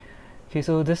Okay,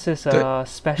 so this is a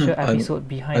special episode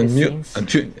behind the scenes.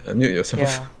 Unmute yourself.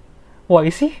 Yeah. What,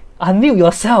 you see? Unmute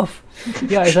yourself.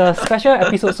 Yeah, it's a special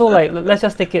episode. So like, let's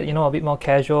just take it, a bit more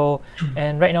casual.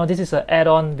 And right now, this is an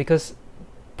add-on because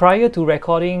prior to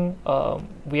recording,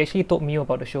 we actually told Miu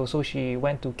about the show, so she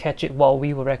went to catch it while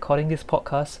we were recording this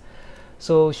podcast.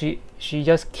 So she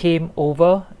just came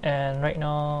over, and right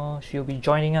now she'll be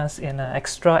joining us in an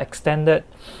extra extended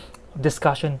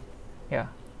discussion. Yeah.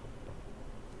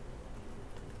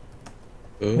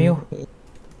 Miu.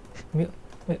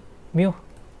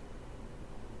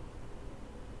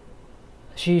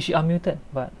 She unmuted,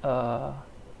 but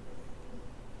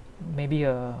maybe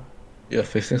Yeah,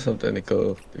 facing some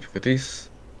technical difficulties.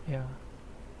 Yeah.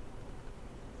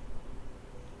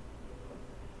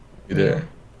 You there?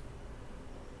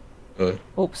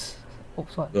 Oops,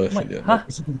 what? Yeah. Huh?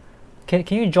 Can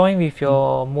you join with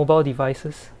your mobile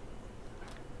devices?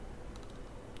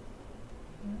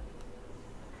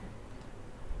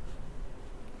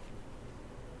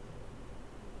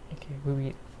 Okay,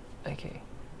 we okay.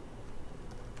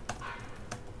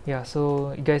 Yeah,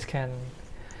 so you guys can.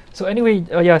 So anyway,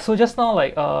 yeah. So just now,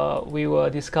 like we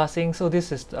were discussing. So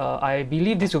this is I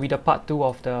believe this will be the part 2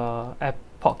 of the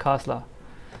podcast lah.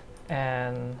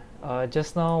 And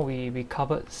just now we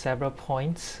covered several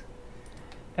points.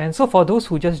 And so for those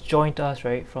who just joined us,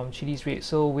 right, from Chili's Red,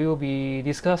 so we will be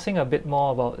discussing a bit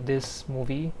more about this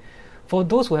movie. For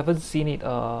those who haven't seen it,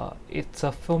 it's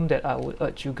a film that I would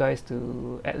urge you guys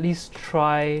to at least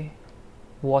try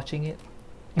watching it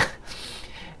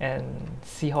and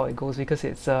see how it goes, because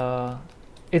it's a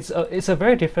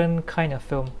very different kind of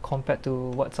film compared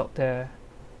to what's out there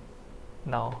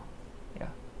now. Yeah.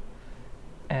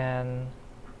 And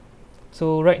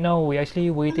so right now we're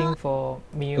actually waiting for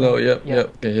Miu. Hello, yep,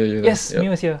 can hear you. Yes, yep.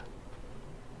 Miu is here.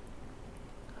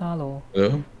 Hello.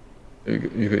 Hello?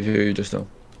 You could hear you just now.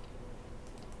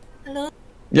 Hello?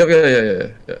 Yep,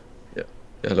 yeah,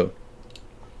 hello.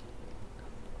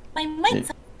 My mic's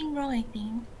something wrong, I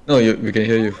think. No, we can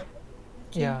hear you.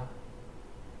 Yeah.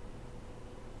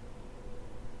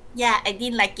 Yeah, I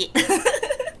didn't like it.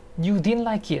 You didn't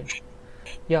like it?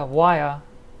 Yeah, why?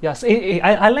 Yes,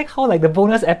 I like how like the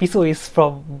bonus episode is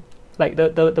from like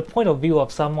the point of view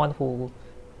of someone who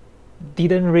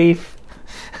didn't rave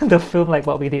the film like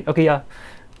what we did. Okay, yeah.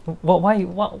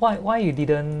 Why you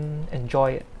didn't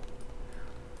enjoy it?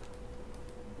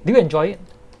 Do you enjoy it,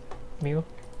 Miu?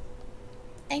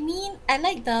 I mean, I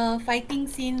like the fighting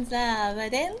scenes lah,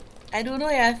 but then I don't know.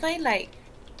 I find like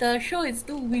the show is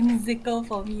too whimsical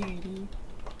for me already.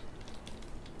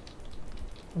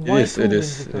 It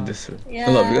is.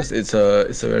 Yeah. No, because it's a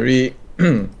very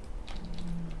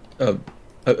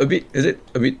a bit, is it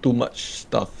a bit too much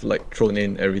stuff like thrown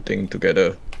in everything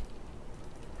together?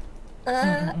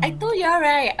 I told you all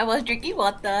right. I was drinking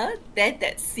water, then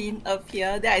that scene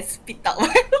appeared, then I spit out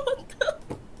my water.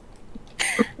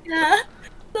 Yeah.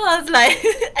 So I was like,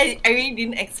 I really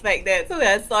didn't expect that. So when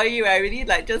I saw you, I really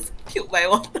like just puked my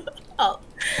water out.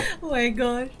 Oh my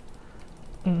gosh.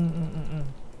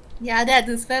 Yeah, then I had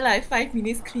to spend like 5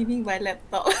 minutes cleaning my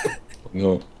laptop.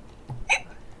 No.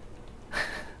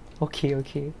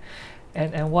 Okay.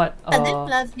 And what? And then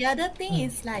plus the other thing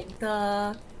is like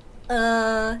the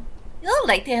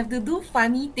like they have to do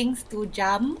funny things to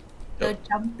jump. The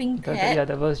jumping pad.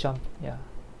 The verse jump. Yeah.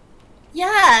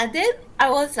 Yeah, then I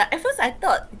was like, at first I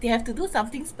thought they have to do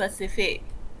something specific.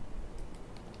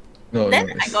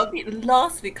 Then I got a bit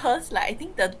lost because like I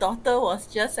think the daughter was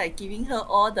just like giving her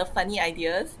all the funny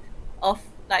ideas of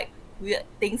like weird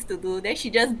things to do. Then she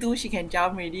can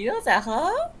jump already. I was like,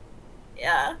 huh?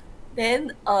 Yeah.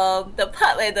 Then the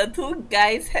part where the two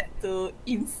guys had to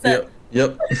insert.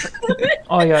 Yep.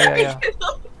 Oh yeah.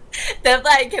 That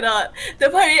part I cannot. The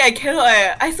part really I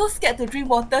cannot. I'm so scared to drink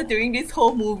water during this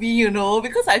whole movie,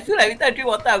 because I feel like every time I drink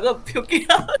water, I'm gonna puke it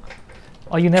out.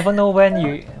 Oh, you never know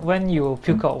when you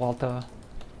puke out water.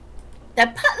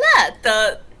 That part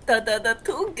lah. The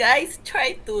two guys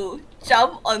try to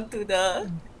jump onto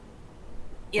the.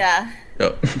 Yeah.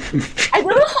 Yep. I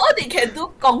don't know how they can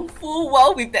do kung fu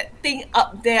while with that thing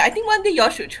up there. I think one day y'all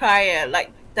should try.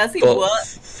 Like, does it work?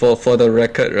 For the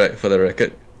record, right? For the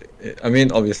record, I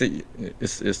mean, obviously,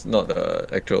 it's not the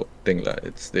actual thing lah.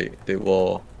 It's they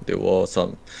wore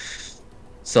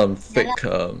some fake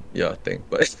thing,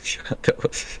 but that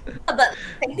was. But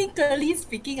technically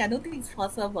speaking, I don't think it's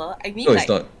possible. I mean, No,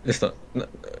 like, it's not.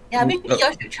 yeah, maybe you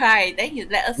all should try. Then you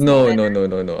let us No. know.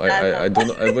 I do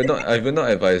not. I will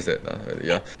not advise that.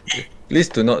 Yeah, please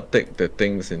do not take the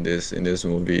things in this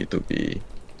movie to be,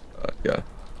 yeah.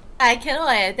 I cannot.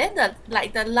 Then the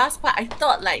last part, I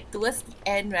thought like towards the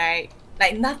end, right?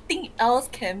 Like nothing else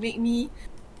can make me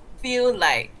feel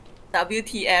like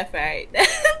WTF, right?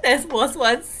 There was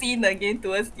one scene again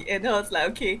towards the end. I was like,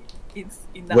 okay, it's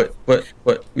enough.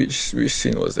 Which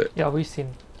scene was that? Yeah, we've seen.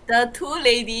 The two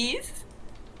ladies,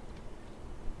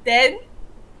 then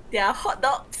their hot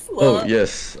dogs were. Oh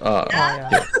yes.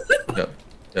 yeah. Yeah.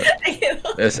 I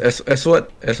cannot. As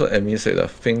what Emmy said,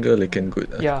 finger licking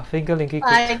good. Yeah, finger linking.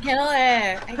 I cannot.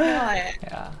 I cannot.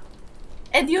 Yeah.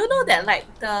 And do you know that like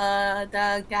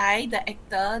the guy, the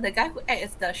actor, the guy who acts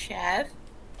as the chef,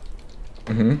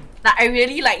 Mm-hmm. like I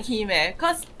really like him,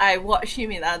 cause I watch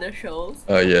him in other shows.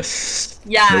 Yes.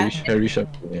 Yeah. Harry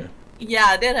Champagne, yeah.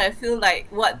 Yeah, then I feel like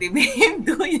what they made him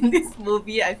do in this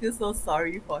movie, I feel so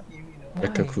sorry for him, you know. Why?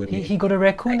 Rakakuni. He got a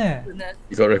raccoon Goodness.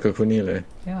 You got Rakakuni leh.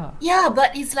 Yeah. Yeah,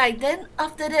 but it's like then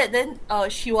after that, then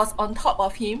she was on top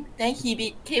of him, then he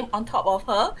became on top of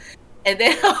her, and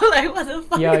then I'm like, what the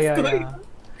fuck is going on?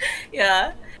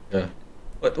 Yeah. Yeah.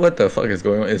 What the fuck is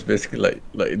going on? It's basically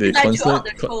like they Like constant. throughout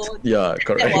the show. Yeah, That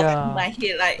correct. was Yeah. in my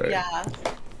head, like Right.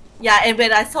 yeah. And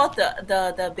when I saw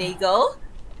the bagel,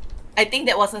 I think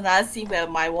that was another scene where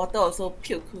my water also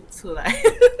puked to like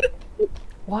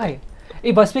Why? Hey,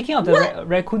 but speaking of the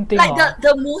raccoon thing, like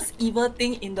the most evil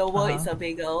thing in the world is a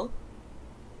bagel.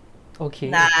 okay.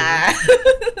 Nah. Okay.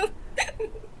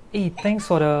 Hey, thanks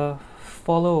for the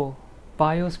follow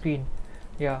bio screen.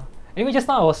 Yeah. Anyway, just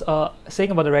now I was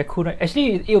saying about the raccoon. Right?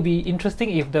 Actually, it'll be interesting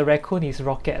if the raccoon is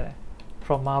Rocket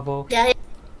from Marvel. Yeah,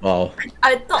 Wow.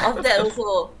 I thought of that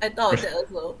also. But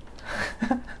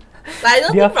I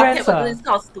don't They are think Rocket friends, would do this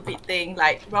kind of stupid thing.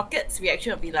 Like Rocket's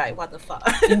reaction would be like, "What the fuck?"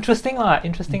 Interesting lah.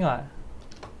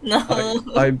 No.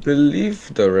 I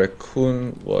believe the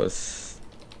raccoon was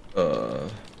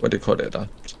what do you call that?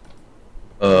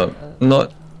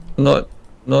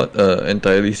 Not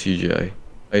entirely CGI.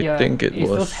 I think it it's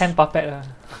was. those hand puppet.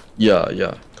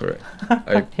 Yeah, correct.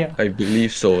 Yeah. I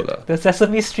believe so lah. The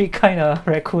Sesame Street kind of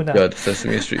raccoon. Yeah, the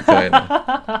Sesame Street kind.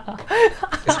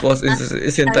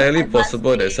 It's entirely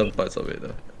possible that some parts of it.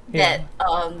 That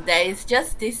there is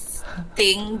just this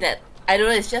thing that I don't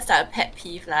know. It's just like a pet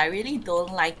peeve. Like, I really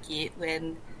don't like it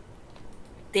when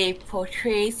they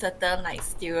portray certain like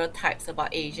stereotypes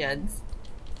about Asians,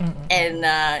 and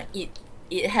it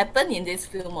happened in this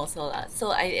film also lah.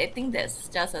 So I think that's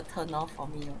just a turn off for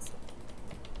me also.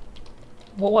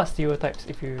 What stereotypes,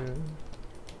 if you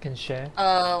can share?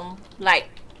 Like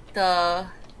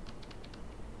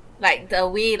the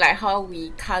way like how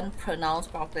we can't pronounce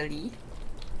properly.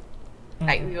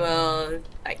 Like we will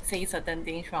like say certain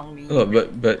things wrongly. Oh,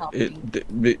 but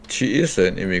she is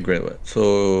an immigrant, right?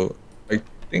 So I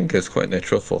think it's quite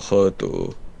natural for her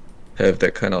to have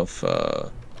that kind of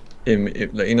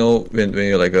like, you know, when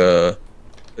you're like a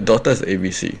daughter is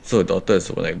ABC, so a daughter is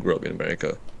the one that grew up in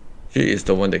America. She is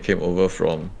the one that came over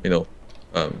from, you know,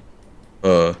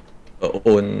 her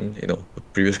own, you know,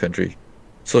 previous country,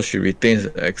 so she retains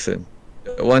the accent.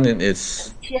 One in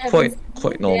it's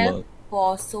quite normal.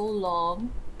 For so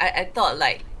long, I thought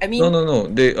like I mean No.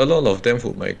 A lot of them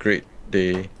who migrate,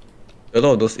 a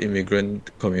lot of those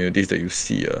immigrant communities that you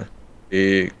see,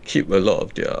 they keep a lot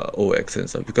of their old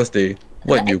accents, because they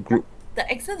group.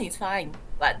 The accent is fine,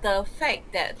 but the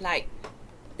fact that like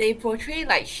they portray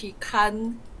like she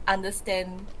can't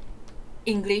understand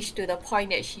English to the point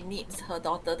that she needs her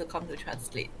daughter to come to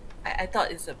translate. I thought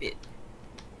it's a bit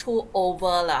too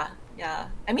over lah. Yeah,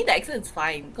 I mean the accent is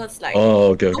fine because like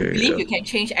Oh, okay. I don't believe Yeah. you can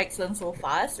change accent so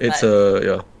fast. It's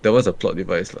but, that was a plot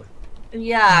device lah.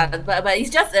 yeah, but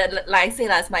it's just like I say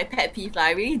lah, it's my pet peeve lah.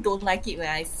 I really don't like it when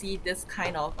I see this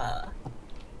kind of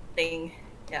thing.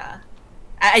 Yeah,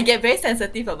 I get very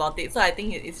sensitive about it, so I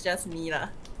think it's just me lah.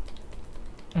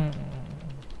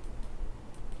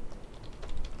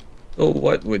 So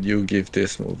what would you give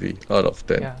this movie out of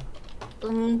 10? Yeah.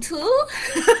 2.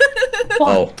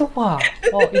 Wow. Wow,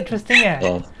 interesting.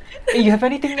 Wow. Hey, you have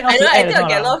anything else I to know I add? think or I'll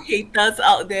get a not? lot of haters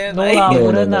out there. No but- lah, No,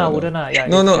 wouldn't no, lah, no. wouldn't lah. Yeah,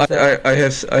 No, it's a-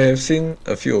 I have seen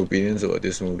a few opinions about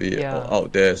this movie Yeah.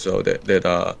 out there as well that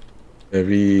are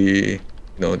very,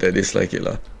 you know, that dislike it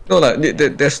lah. No lah,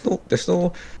 there's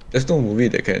no movie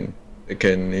that can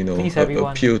you know, Please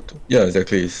everyone. appeal to. Yeah,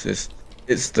 exactly.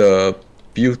 It's the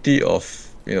beauty of,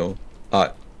 you know,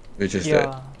 art, which is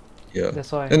that. Yeah.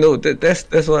 That's why. And no,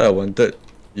 that's why I wanted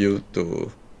you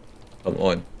to come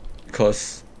on,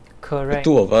 because Correct.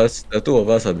 the two of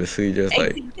us are basically just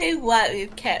like. Exit what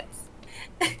with caps?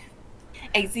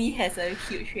 Exit has a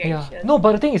huge Yeah. reaction. No,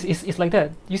 but the thing is, it's like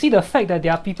that. You see the fact that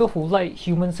there are people who like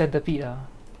Human Centipede,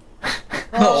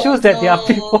 Oh, shows that there are no.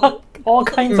 people all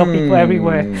kinds of people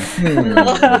everywhere. No.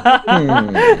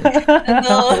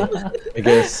 I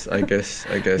guess.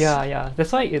 Yeah.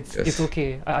 That's why it's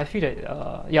okay. I feel that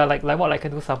like what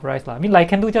Lycando summarized lah. I mean,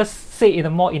 Lycando just say it in a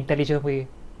more intelligent way.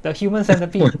 The human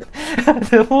centipede,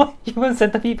 the more human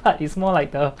centipede part is more like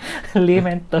the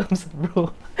layman terms, bro.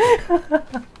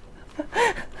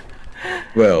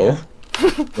 Well,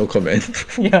 no comment.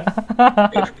 Yeah.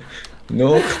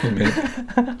 No comment.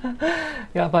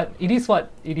 Yeah, but it is what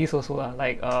it is also lah.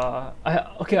 Like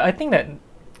I think that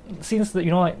since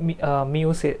like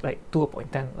Mio said like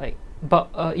 2.10, like,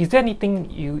 but is there anything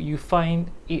you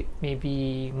find it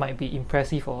might be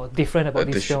impressive or different about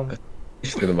this film?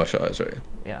 It's still the martial arts, right?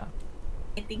 Yeah.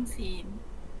 Fighting scene.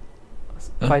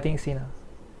 Fighting scene.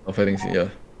 Oh, fighting scene, yeah.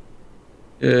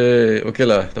 Yeah, okay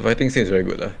lah. The fighting scene is very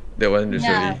good lah. That one is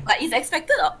Yeah, really but it's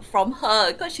expected from her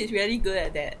because she's really good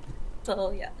at that. So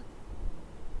yeah.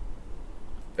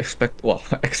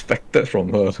 expected from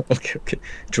her. Okay.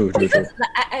 True. Because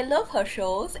like, I love her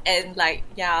shows and like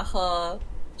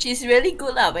she's really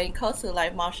good lah when it comes to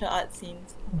like martial arts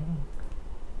scenes.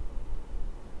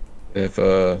 They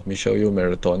have Michelle Yeoh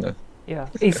marathon. Yeah.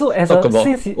 So as talk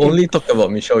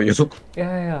about Michelle Yeoh.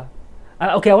 Yeah.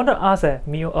 Okay, I want to ask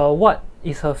Mio, what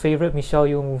is her favorite Michelle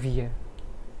Yeoh movie?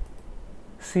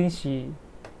 Since she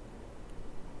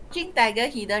King Tiger,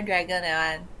 Hidden Dragon,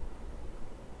 that one.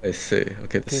 I see.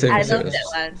 Okay, the same. I love that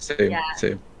one. Same.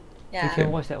 you Yeah.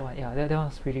 can watch that one. Yeah, that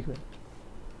one's pretty good.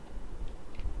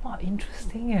 Wow,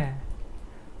 interesting.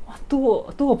 Wow,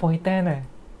 2.10.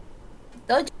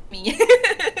 Don't judge me.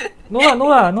 No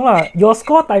lah. Your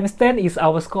score times 10 is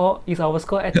our score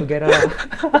add together.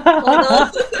 Oh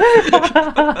no.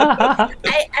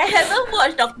 I haven't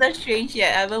watched Doctor Strange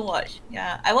yet. I haven't watched.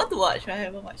 Yeah, I want to watch, but I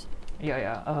haven't watched.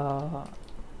 Yeah.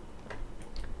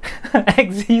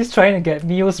 XZ is trying to get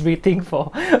Mio's rating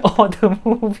for all the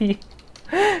movie.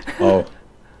 Oh.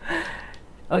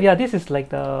 Oh yeah, this is like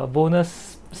the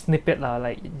bonus snippet lah.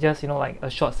 Like just like a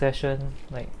short session.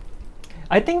 Like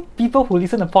I think people who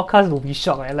listen to podcasts will be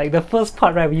shocked. Right? Like the first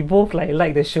part, right? We both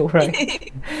like the show, right?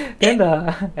 Then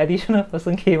the additional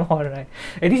person came on, right?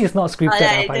 And this is not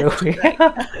scripted, by the way.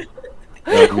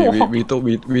 Yeah,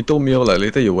 we told Mio like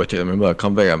later you watch it. Remember, I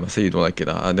come back. I must say you don't like it,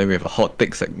 and then we have a hot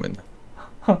take segment.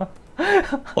 Hot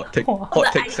take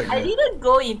segment. I didn't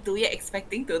go into it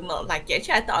expecting to not like it.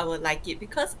 Actually, I thought I would like it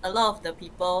because a lot of the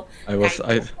people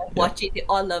watch it, they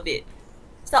all love it.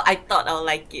 So I thought I would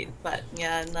like it, but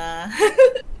yeah, nah.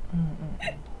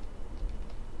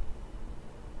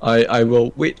 I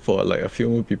will wait for like a few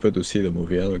more people to see the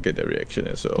movie and I'll get their reaction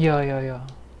as well. Yeah.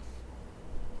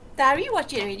 Starry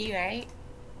watched it already, right?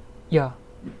 Yeah.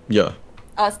 Yeah.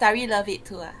 Oh, Starry love it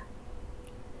too.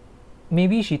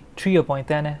 Maybe she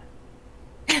 3.10.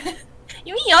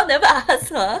 You mean y'all never asked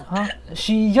her? Huh?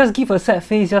 She just give a sad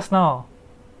face just now.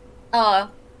 Oh,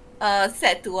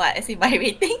 set to what? As in my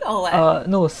rating or what?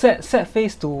 No, sad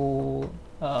face to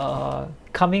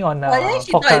coming on then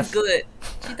she podcast. thought it's good.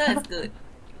 She thought it's good.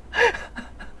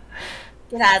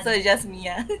 Yeah, so it's just me.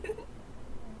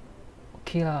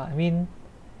 Okay lah. I mean,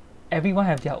 everyone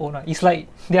have their own. It's like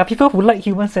there are people who like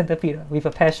Human Centipede with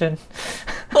a passion.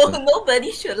 Oh,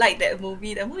 nobody should like that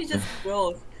movie. That movie just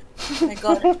gross. Oh my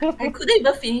god, I couldn't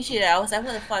even finish it. I was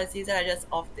after the fourth season, I just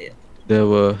offed it.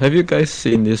 Have you guys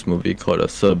seen this movie called a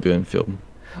Serbian film?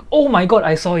 Oh my god,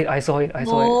 I saw it.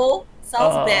 No,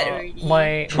 sounds bad already.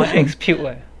 My ex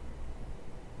puked.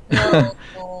 No.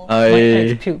 My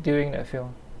ex puked during that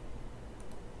film.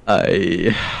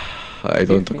 I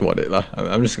don't talk about it lah.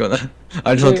 I just want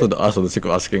to ask for the sake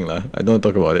of asking lah. I don't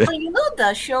talk about it. Oh, you know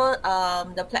the show,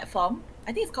 the platform?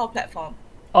 I think it's called Platform.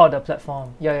 Oh, the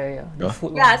platform. Yeah. The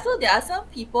food Yeah, one. so there are some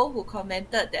people who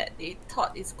commented that they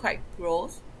thought it's quite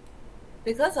gross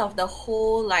because of the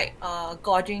whole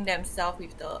gorging themselves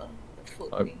with the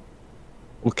food thing.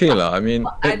 Okay lah. I mean,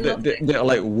 I love they are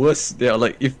like worse. They are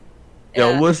like if there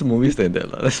are worse movies than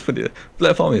that lah. Let's put it.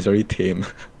 Platform is very tame.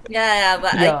 Yeah,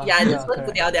 but I just want to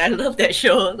put it out there. I love that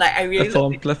show. Like I really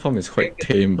love it. Platform is quite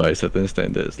tame by certain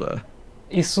standards lah.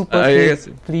 It's super tame,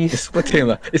 please. It's super tame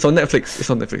lah. It's on Netflix. If it's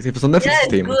on Netflix, Yeah,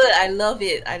 it's tame. it's good. I love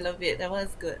it. That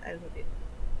one's good. I love it.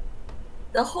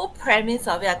 The whole premise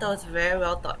of it, I thought was very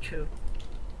well thought through.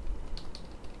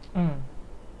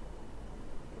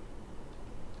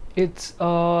 It's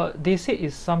they said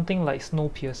it's something like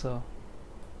Snowpiercer.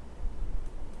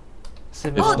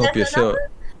 Similar.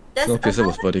 Snowpiercer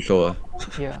was vertical.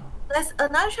 Yeah. There's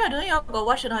another show, I don't know if you got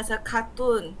watch or not. It's a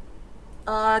cartoon.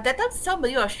 That time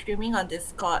somebody was streaming on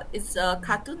Discord. It's a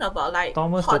cartoon about like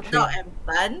Thomas the hot Train. dog and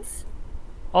buns.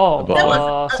 Oh,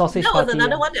 That Sausage that was Party.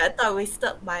 another one that I thought I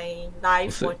wasted my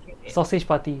life watching it. Sausage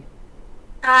Party.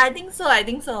 I think so. I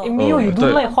think so. Mio, you I don't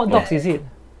thought- like hot dogs, is it?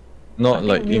 Not I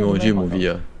like think Mio emoji like hot movie,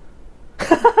 dog.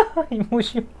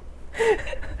 Emoji.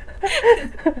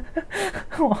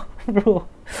 Oh, bro.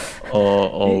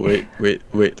 or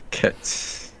wait,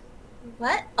 cats.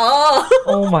 What? Oh.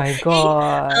 Oh my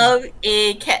god.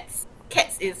 Cats.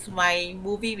 Cats is my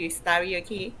movie with Starry.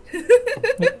 Okay.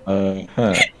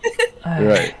 Huh.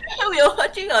 Right. We were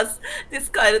watching on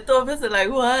Discord, and the two of us were like,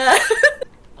 "What?"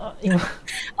 Oh,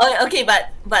 okay,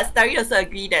 but Starry also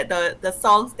agree that the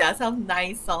songs, there are some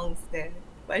nice songs there,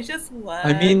 but it's just what.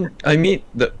 I mean,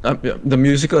 the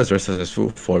musical is very successful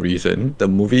for a reason. The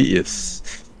movie is,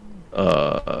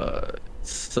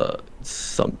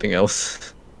 something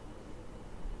else.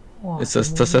 Wow, It's a the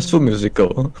movie- successful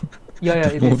musical. Yeah,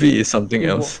 The it movie is something It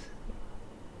else.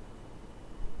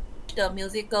 The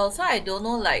musical, so I don't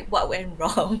know like what went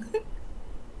wrong.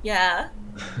 Yeah.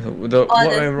 What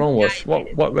went wrong was yeah.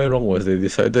 what went wrong was they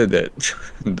decided that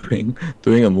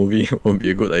doing a movie won't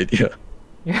be a good idea,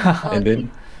 Yeah. and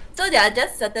then So there are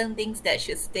just certain things that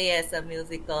should stay as a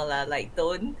musical lah. Like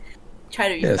don't try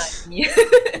to be Yes. funny.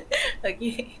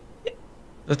 Okay.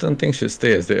 certain things should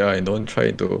stay as they are and don't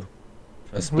try to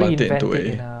transplant it into Reinvent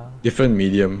it in a different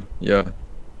medium. Yeah.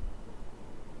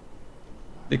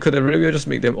 They could have really just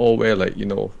make them all wear like,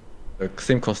 the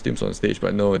same costumes on stage,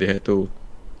 but no, they had to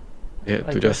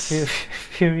like just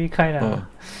fury kind of.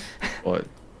 or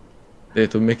they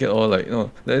had to make it all like,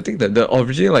 I think that the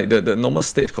original, like the normal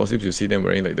stage costumes you see them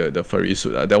wearing, like the furry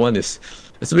suit, that one it's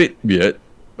a bit weird,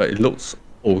 but it looks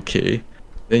okay.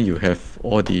 Then you have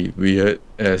all the weird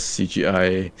ass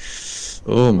CGI.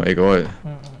 Oh my god.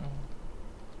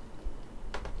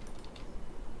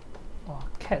 Oh,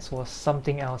 Cats was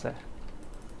something else.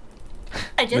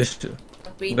 I just This-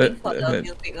 waiting that- for the that-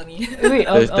 music only. Wait,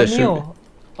 There should Neo,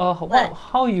 What?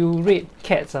 how you rate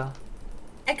Cats? I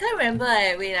can't remember.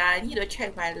 Wait, I need to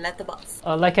check my letterbox.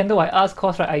 Lycando, I asked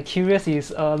cause right, I curious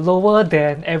is lower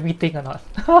than everything or not?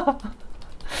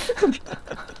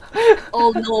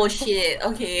 Oh no, shit.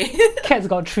 Okay. Cats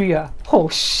got 3 Oh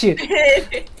shit.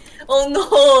 Oh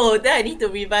no, then I need to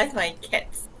revise my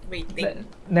Cats rating.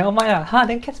 Never mind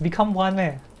then Cats become 1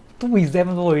 meh? 2 is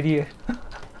damn low already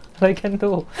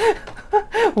Lycando.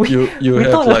 You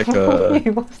have thought like movie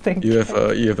was 10 you have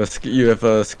a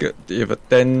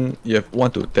 10, you have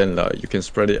 1 to 10 lah. You can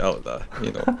spread it out lah.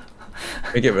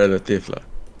 Make it relative lah.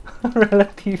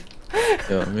 relative.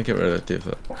 Yeah, make it relative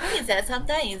lah. The thing is that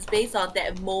sometimes it's based on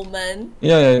that moment.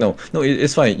 Yeah, no,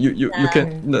 it's fine. You Yeah.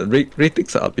 can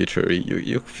ratings are arbitrary.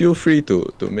 You feel free to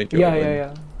make your own.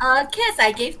 Yeah. Cats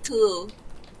I gave 2.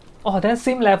 Oh, then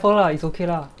same level lah. It's okay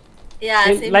lah. Yeah,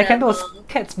 same Lycando's level.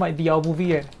 Cats might be our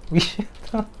movie. We should.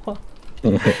 Oh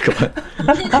my god.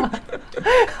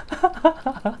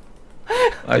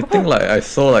 I think like I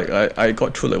saw like I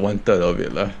got through like 1/3 of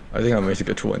it lah. I think I managed to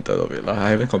get through 1/3 of it lah. I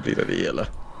haven't completed it yet lah.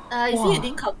 You see, Wow. you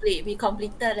didn't complete. We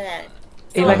completed it.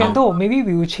 Hey, Lycando, maybe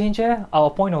we will change our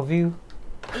point of view.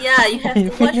 Yeah, you have You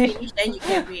to watch finish? finish, then you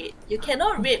can rate. You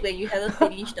cannot rate when you haven't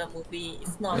finished the movie.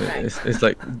 It's not right. It's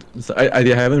like I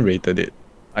haven't rated it.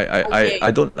 Okay.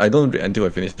 I don't rate until I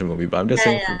finish the movie, but I'm just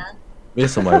saying Yeah.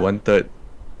 based on my 1/3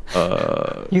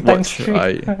 You times watch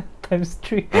 3. Times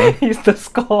 3 is the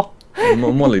score.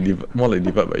 more like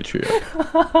divide by 3.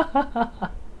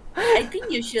 I think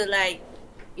you should like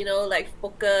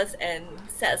focus and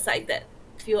set aside that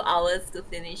few hours to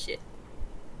finish it.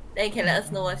 Then you can let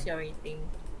us know what's your rating.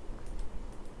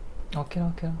 Okay.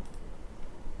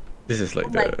 This is like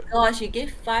Oh my the gosh, you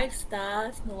gave 5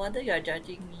 stars. No wonder you're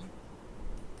judging me.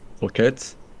 for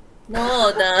cats.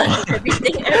 No, the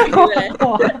everything everywhere.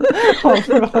 Oh, Yes,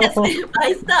 bro.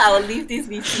 5 star. I will leave this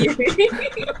VC.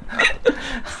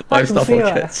 5 star for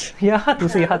lah. cats. Yeah, hard to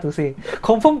say.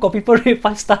 Confirm got people rate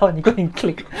 5 star when you go and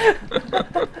click.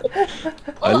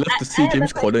 I love to see I have a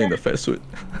James Corden in the question. fat suit.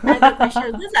 I have a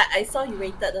question because I saw you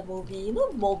rated the movie. You know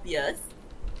Mobius?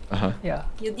 Yeah.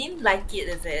 You didn't like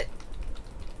it, is it?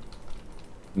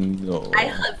 No.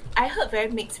 I heard very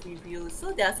mixed reviews.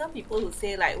 So there are some people who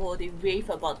say like, oh, they rave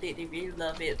about it, they really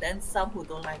love it. Then some who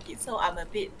don't like it. So I'm a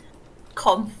bit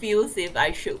confused if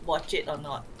I should watch it or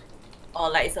not, or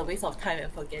like it's a waste of time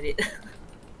and forget it.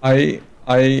 Okay.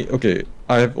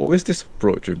 I have always this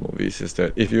approach with movies is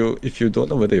that if you don't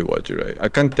know whether you watch it right, I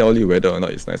can't tell you whether or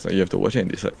not it's nice. You have to watch it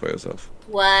and decide for yourself.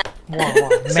 What? Wow,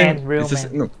 real It's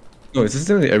man. No, it's the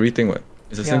same with everything. What?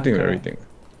 It's the Yeah, same thing with correct. everything.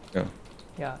 Yeah.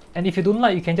 Yeah, and if you don't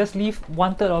like, you can just leave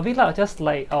 1/3 of it lah. Just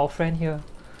like our friend here.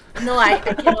 No, I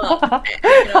cannot. I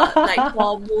cannot. Like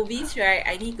for movies, right?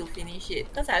 I need to finish it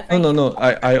because I find No.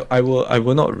 I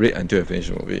will not rate until I finish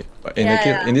the movie. But in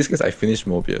Yeah. in this case, I finished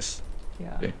Mobius.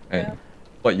 Yeah. Okay, and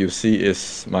Yeah. what you see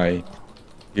is my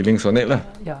feelings on it lah.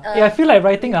 Yeah. I feel like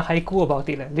writing a haiku about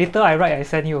it. Later I write, I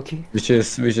send you, okay? Which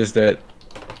is that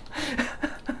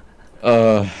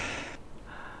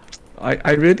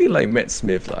I really like Matt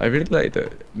Smith lah. I really like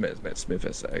the Matt Smith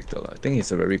as an actor lah. I think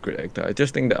he's a very great actor. I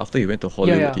just think that after he went to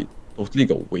Hollywood, he totally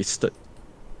got wasted.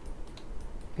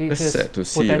 It's sad to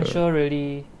see. Potential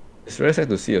really. It's very sad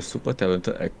to see a super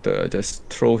talented actor just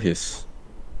throw his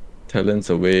talents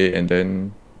away and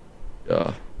then,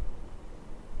 yeah.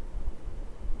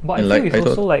 But I feel it's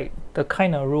also like the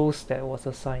kind of roles that was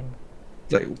assigned.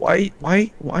 Like why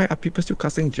are people still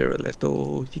casting Jared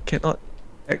Leto? He cannot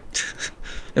act.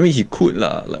 I mean, he could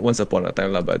lah, like once upon a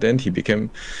time lah, but then Jared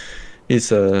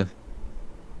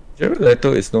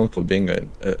Leto is known for being a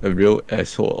real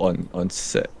asshole on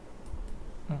set.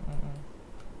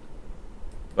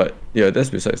 But yeah, that's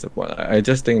besides the point. I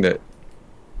just think that.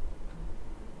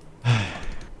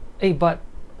 Hey, but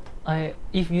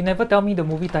if you never tell me the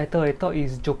movie title, I thought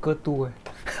it's Joker 2.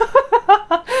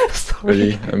 Sorry.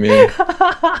 Really? I mean,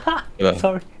 yeah.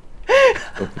 Sorry.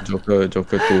 Joker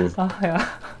 2. Yeah.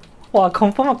 Wow,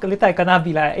 confirm later I gonna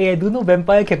be like, hey, I don't know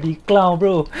vampire can be clown,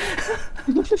 bro.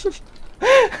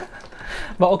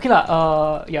 But okay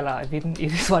lah. Yeah lah. I mean,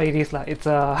 it is what it is lah. It's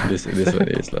It is what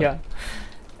it is lah. Yeah.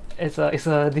 It's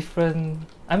a different.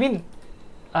 I mean,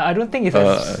 I don't think it's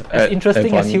as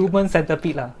interesting as Human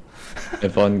Centipede lah.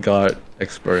 Avant-garde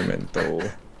experimental.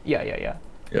 Yeah.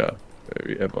 Yeah,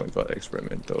 very avant-garde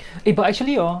experimental. Hey, but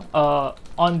actually,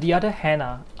 on the other hand,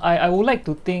 I would like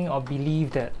to think or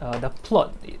believe that the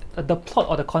plot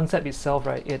or the concept itself,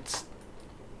 right,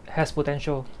 has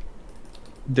potential.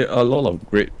 There are a lot of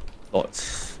great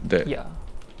plots that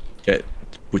get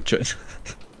butchered.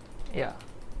 Yeah.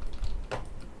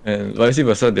 And vice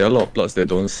versa, there are a lot of plots that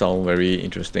don't sound very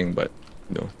interesting, but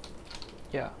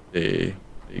they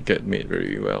get made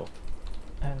very well.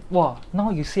 And wow,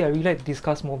 now you see, I really like to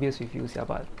discuss Mobius with you,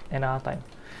 but another time.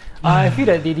 I feel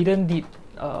that they didn't did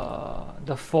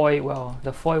the foil well.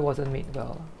 The foil wasn't made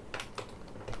well.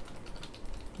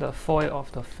 The foil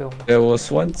of the film. There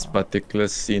was one particular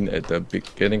scene at the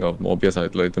beginning of Mobius,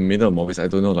 like the middle of Mobius. I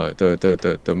don't know, like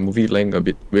the movie length a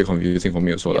bit very confusing for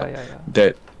me also.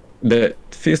 That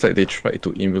feels like they tried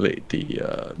to emulate the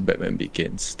Batman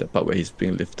Begins, the part where he's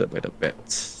being lifted by the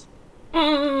bats.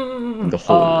 The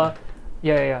whole.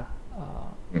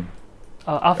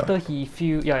 After he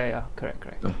flew. Correct.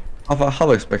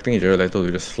 How expecting Jared Leto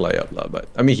to just fly up lah, but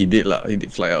I mean he did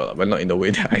fly out lah, but not in the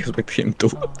way that I expected him to.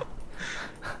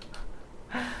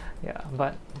 Yeah,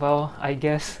 but well, I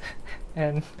guess,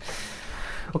 and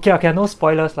okay, no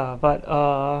spoilers lah, but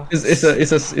it's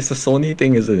a Sony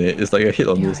thing, isn't it? It's like a hit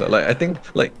or miss. Like I think,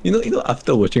 like you know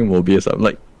after watching Mobius, I'm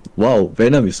like, wow,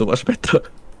 Venom is so much better.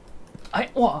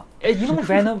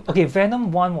 Venom. Okay,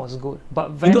 Venom 1 was good,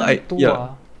 but Venom 2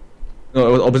 No,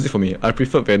 it was opposite for me. I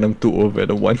prefer Venom 2 over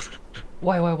Venom 1.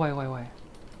 Why?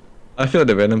 I feel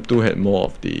that Venom 2 had more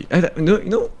of the.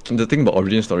 The thing about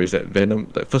origin story is that Venom,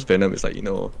 like first Venom is like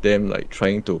them like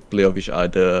trying to play off each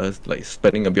other, like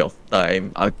spending a bit of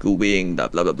time arguing, blah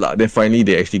blah blah. Then finally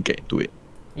they actually get into it.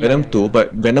 Venom 2,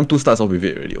 but Venom 2 starts off with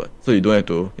it already, so you don't have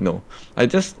to,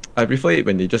 I prefer it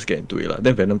when they just get into it,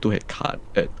 Then Venom 2 had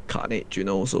Carnage,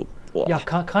 so. Wow. Yeah,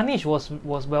 Carnage was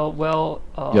well.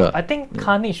 I think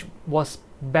Carnage was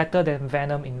better than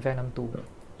Venom in Venom 2.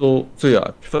 So yeah,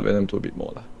 I prefer Venom 2 a bit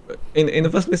more. But in the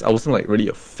first place, I wasn't like really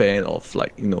a fan of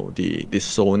like the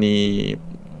Sony,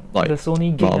 like the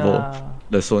Sony Marvel,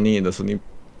 the Sony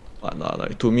part lah.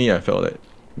 Like to me, I felt that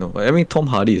I mean Tom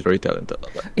Hardy is very talented.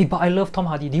 But I love Tom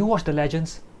Hardy. Do you watch The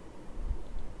Legends?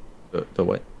 The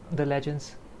what? The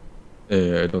Legends.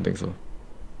 I don't think so.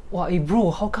 Wow,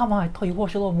 bro, how come I thought you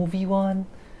watched a lot of movie one?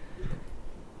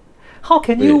 How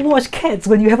can you watch Cats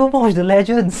when you haven't watched The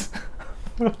Legends?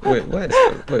 Wait,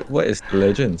 what is The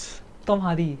Legends? Tom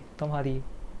Hardy,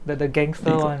 the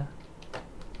gangster one.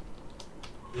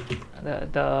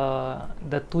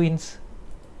 The twins.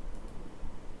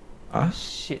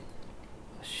 Shit,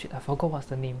 I forgot what's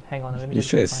the name. Hang on, let me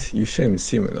just. You sure it's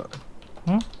him or not?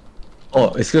 Oh,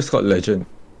 it's just called Legend.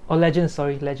 Oh, Legends.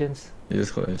 Sorry, Legends. You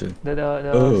just called Legend.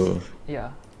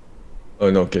 Yeah. Oh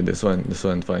no, okay, this one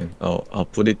fine. I'll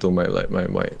put it to my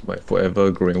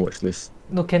forever growing watch list.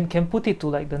 No, can put it to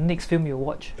like the next film you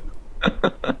watch.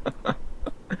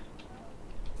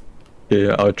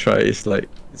 Yeah, I'll try. It's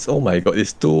oh my god,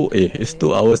 it's 2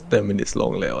 hours 10 minutes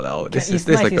long now. This is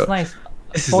nice.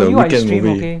 This for is a you, weekend I stream,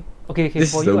 movie. Okay.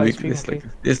 This for is you, a I week. stream,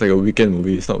 It's like a weekend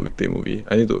movie. It's not a weekday movie.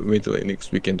 I need to wait till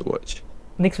next weekend to watch.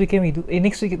 Next weekend we do.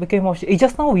 Next week we can watch.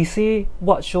 Just now we say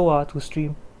what show to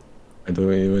stream. I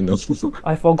don't even know.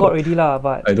 I forgot already lah,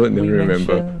 but I don't even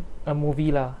remember. A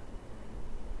movie lah.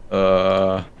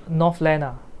 Northland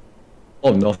ah.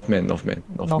 Oh, Northman. Northman.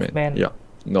 Yeah,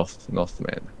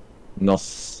 Northman.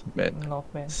 Northman.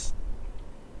 Northman.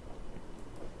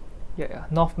 Yeah.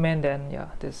 Northman. Then yeah,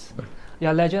 this.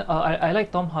 Yeah, legend. I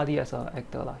like Tom Hardy as an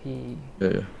actor lah. He.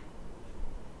 Yeah.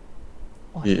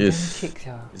 Oh, He damn is. kicks,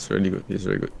 yeah. He's really good.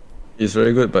 He's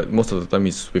very good, but most of the time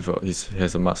he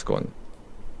has a mask on.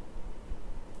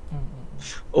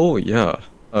 Oh yeah.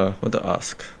 Want to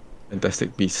ask?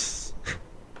 Fantastic Beasts.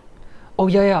 Oh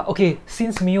yeah. Okay,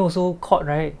 since Mio also caught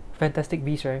right, Fantastic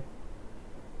Beasts right.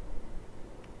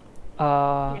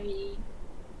 Very-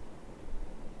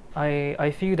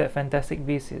 I feel that Fantastic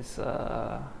Beasts is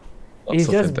Not it's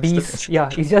so just fantastic, beasts. actually. Yeah,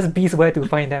 it's just beasts where to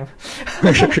find them. No,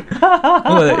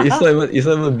 it's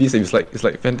not even Beasts. It's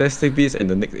like Fantastic Beasts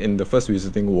in the first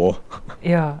Wizarding War.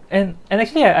 Yeah, and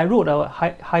actually I wrote a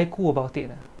haiku about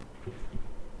it.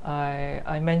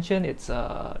 I mentioned it's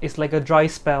like a dry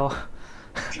spell.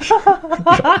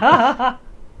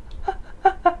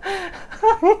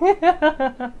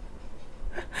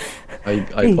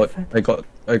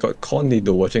 I got conned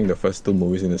into watching the first two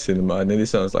movies in the cinema, and then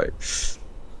this one I was like,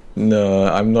 no,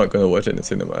 I'm not gonna watch it in the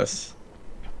cinemas.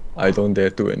 I don't dare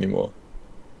to anymore.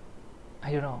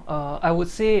 I don't know. I would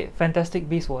say Fantastic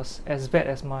Beasts was as bad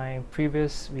as my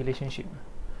previous relationship.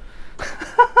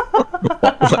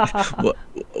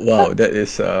 Wow, that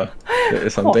is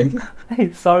something.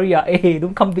 Hey, sorry, hey,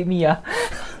 don't come beat me,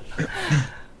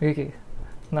 Okay,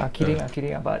 nah, kidding,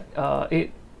 But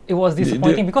it was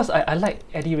disappointing because I like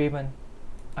Eddie Raymond.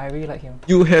 I really like him.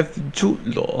 You have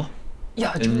Jude Law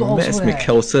Yeah, and Jude Law Mads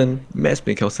also,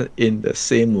 Mikkelsen in the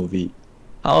same movie.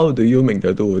 How do you make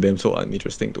the two of them so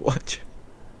uninteresting to watch?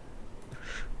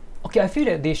 Okay, I feel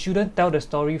that they shouldn't tell the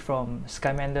story from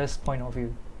Skymander's point of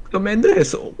view. Commander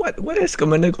has what has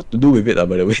Commander got to do with it,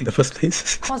 by the way, in the first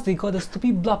place? Cause they got the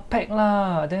stupid blood pack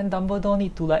lah. Then Dumbledore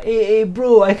need to like, hey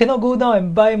bro, I cannot go down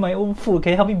and buy my own food.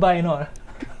 Can you help me buy or not?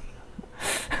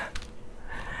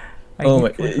 Oh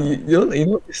my! You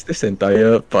know this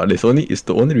entire part is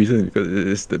the only reason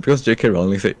because J.K.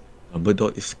 Rowling said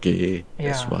Dumbledore is gay.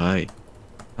 That's Yeah. why.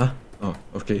 Huh? Oh,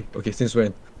 okay. Since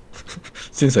when?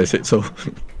 Since I said so.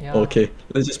 Yeah. Okay,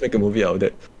 let's just make a movie out of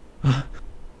that.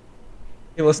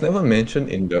 It was never mentioned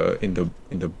in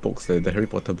the books, the Harry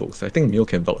Potter books. I think Mio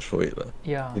can vouch for it, lah.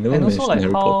 Yeah, They never and also mention like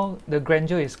Harry how the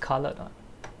grandeur is colored.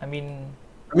 I mean,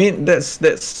 that's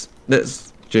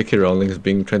J.K. Rowling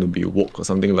trying to be woke or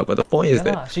something, lah. But the point is yeah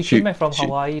that lah, she came back from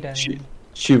Hawaii then.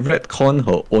 she retconned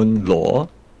her own law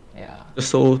Yeah, just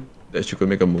so that she could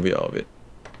make a movie out of it.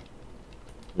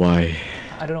 Why?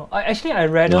 I don't know. I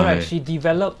read her Why? right. She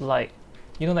developed like,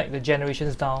 you know, like the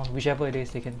generations down, whichever it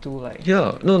is, they can do like.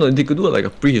 Yeah, no, they could do like a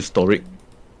prehistoric,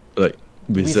 like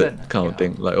wizard Wizard, kind of yeah.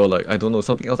 thing, like I don't know,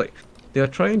 something else. Like they are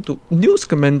trying to. News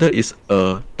Commander is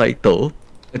a title.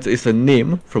 It's a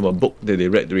name from a book that they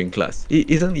read during class. It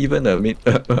isn't even a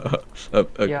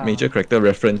Yeah. major character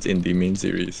reference in the main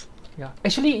series. Yeah,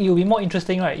 actually, it will be more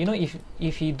interesting, right? You know,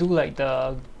 if he do like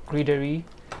the greedery,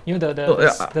 you know,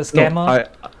 the scammer.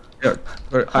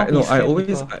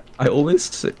 I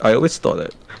always thought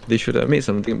that they should have made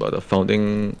something about the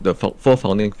four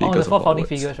founding Oh, figures. the four of founding Hogwarts.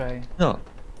 figures, right?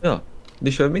 Yeah.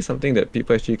 They should have made something that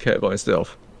people actually care about instead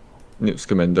of Newt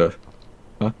Scamander.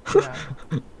 Huh? Yeah.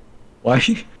 Why?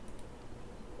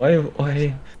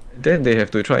 Then they have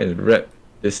to try and wrap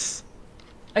this.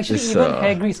 Actually, This, even uh,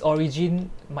 Hagrid's origin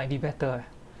might be better.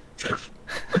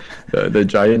 The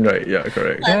giant, right? Yeah,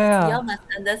 correct. But Yeah. y'all must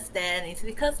understand, it's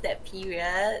because that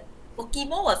period,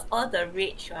 Pokemon was all the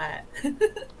rage, right?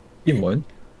 Pokemon.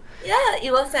 Yeah, it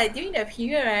was like during that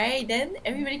period, right? Then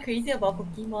everybody crazy about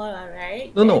Pokemon, right?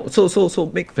 No. So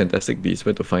make Fantastic Beasts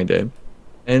where to find them,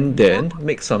 and then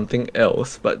make something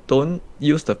else, but don't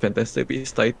use the Fantastic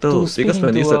Beasts title To spin because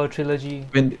when they use into a a trilogy.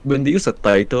 when they use a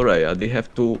title, right? They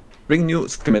have to bring Newt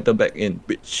Scamander back in,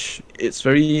 which it's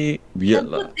very A weird,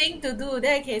 lah. good thing to do,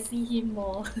 then I can see him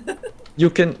more. You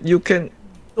can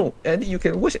no Eddie. You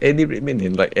can watch Eddie Redmayne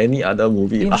in like any other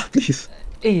movie, In- please.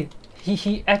 Hey,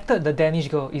 he acted the Danish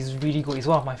Girl. Is really good. It's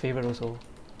one of my favorite also.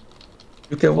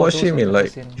 You can For watch those him who in never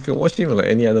like seen. you can watch him in like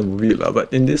any other movie, lah.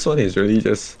 But in this one, he's really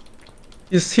just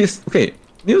he's okay.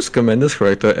 Newt Scamander's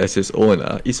character as his own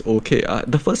is okay.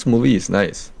 The first movie is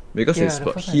nice because Yeah, it's the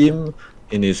about first one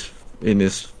is him in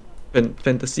his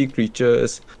fantasy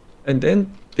creatures, and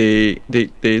then they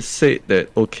said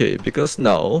that okay, because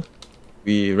now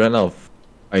we ran out of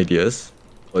ideas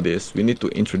for this, we need to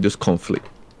introduce conflict,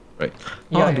 right?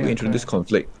 How Yeah, do we yeah, introduce correct.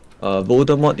 conflict?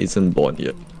 Voldemort isn't born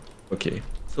yet. Okay,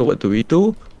 so what do we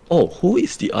do? Oh, who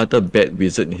is the other bad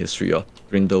wizard in history?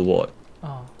 Grindelwald.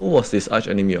 Oh. who was this arch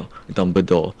enemy? Oh,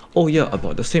 Dumbledore. Oh yeah,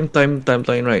 about the same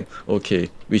timeline, right? Okay,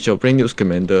 we shall bring Newt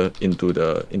Scamander into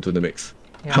the mix.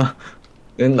 Yeah.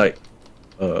 Then like,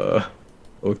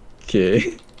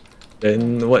 okay.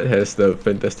 Then what has the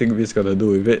Fantastic Beasts got to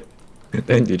do with it?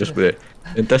 Then you just put it.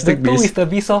 The Fantastic 2 is Beasts. the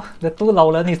beast, oh. The 2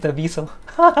 老人 is the beast, oh.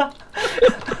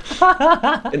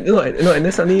 And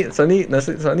then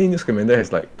suddenly Newt Scamander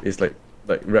is like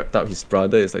wrapped up. His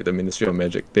brother is like the Ministry of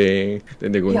Magic thing.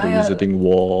 Then they're going to Wizarding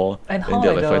War. And then how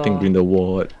they're like like fighting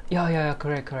Grindelwald. Yeah,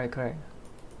 correct.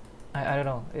 I don't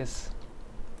know.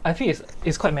 I feel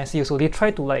it's quite messy also. They try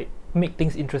to like make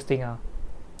things interesting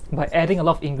by adding a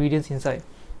lot of ingredients inside.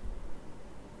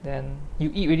 Then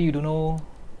you eat already, you don't know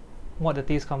what the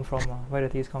taste come from, where the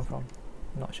taste come from.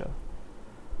 Not sure.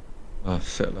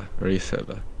 Sad lah. Very sad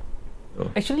lah.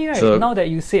 Oh. Actually, right, So, now that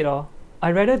you said,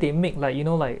 I rather they make like, you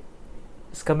know, like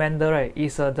Scamander, right,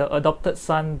 is the adopted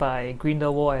son by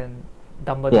Grindelwald and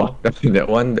Dumbledore. wow, that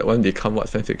one become what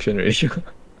fan fiction already.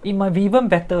 It might be even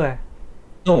better,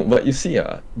 No, but you see,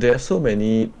 there are so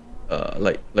many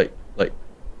like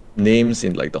names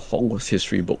in like the Hogwarts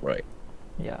history book, right?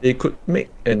 Yeah. They could make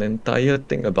an entire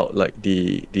thing about like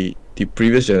the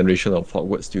previous generation of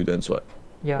Hogwarts students, what?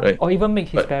 Yeah. Right. Or even make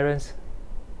his But- parents.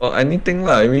 Or anything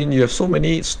lah. I mean, you have so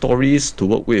many stories to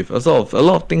work with. A lot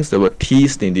of things that were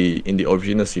teased in the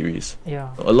original series.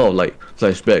 Yeah. A lot of like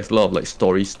flashbacks, a lot of like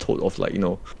stories told of like, you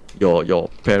know, your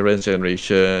parents'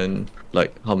 generation,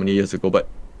 like how many years ago. But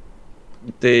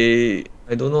I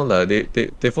don't know lah. They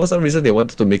for some reason they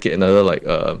wanted to make it another like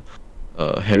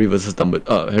Harry versus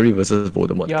Harry versus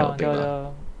Voldemort kind Yeah, of thing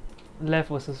lah. the left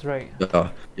versus right.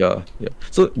 Yeah.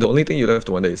 So the only thing you have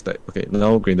to wonder is that okay,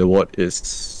 now Grindelwald is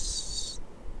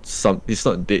he's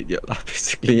not dead yet lah,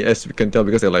 basically, as we can tell,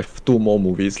 because there are like 2 more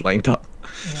movies lined up.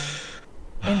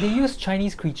 Yeah. And they use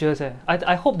Chinese creatures.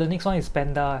 I hope the next one is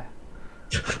panda.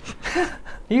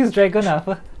 They use dragon.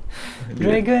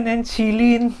 Dragon and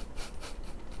Qilin.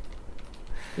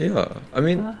 Yeah, I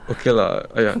mean, okay lah.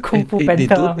 Kung Fu they Panda.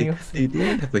 don't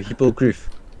have a hippogriff.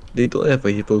 They don't have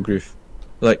a hippogriff.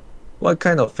 Like, what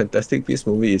kind of Fantastic Beasts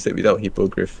movie is it without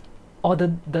hippogriff? Or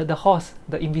the horse,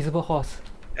 the invisible horse.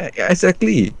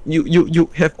 Exactly. You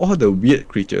have all the weird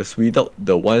creatures without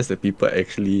the ones that people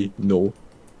actually know.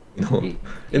 You know,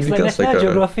 It's like becomes National a-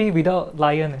 Geography without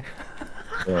lion.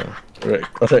 Yeah, correct.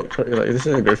 Like this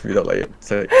is a graph without like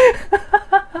it's like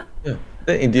yeah.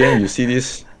 Then in the end, you see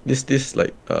this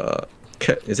like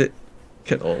cat. Is it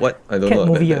cat or what? I don't Cat know.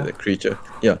 movie, The creature.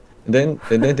 Yeah. And then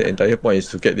the entire point is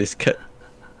to get this cat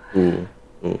to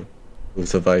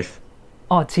survive.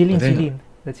 Oh, Qilin.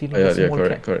 The Qilin, Yeah, the small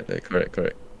cat.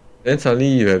 correct. Then suddenly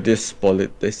you have this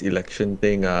election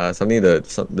thing. Suddenly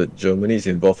the Germany is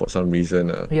involved for some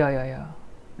reason. Yeah.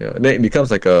 Yeah. Then it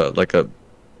becomes like a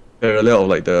parallel of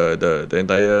like the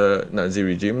entire Nazi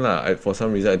regime lah. For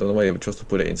some reason I don't know why they chose to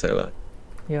put it inside lah.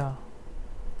 Yeah.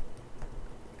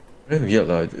 Very weird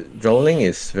lah. Rowling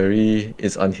is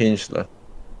unhinged lah.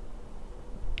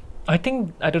 I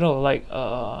think I don't know, like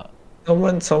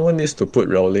Someone needs to put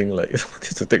Rowling, like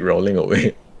needs to take Rowling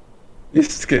away.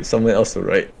 Just get someone else to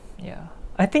write. yeah.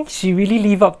 I think she really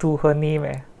live up to her name,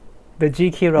 the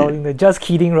J.K. Rowling, the just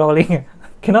kidding Rowling.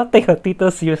 Cannot take her Twitter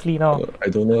seriously now. I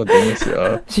don't know. Things,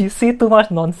 She say too much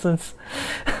nonsense.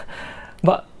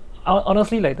 But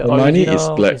honestly, like the Hermione original is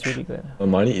black. is really good.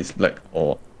 Hermione is black.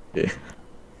 Oh, okay.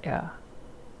 Yeah.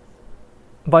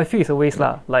 But I feel it's a waste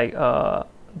lah. Like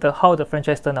how the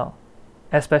franchise turned out,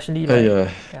 especially like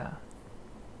yeah.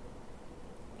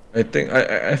 I think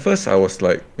at first I was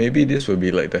like, maybe this will be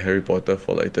like the Harry Potter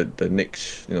for like the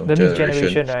next The next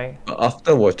generation, right? But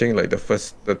after watching like the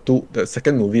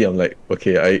second movie, I'm like,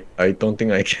 okay, I don't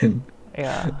think I can.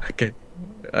 Yeah.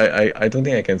 I don't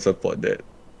think I can support that.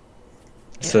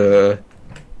 So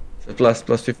plus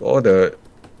with all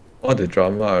the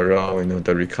drama around, you know,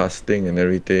 the recasting and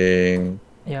everything.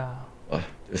 Yeah.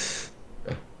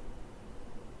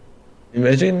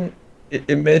 Imagine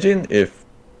if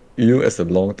you, as a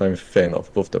long-time fan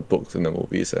of both the books and the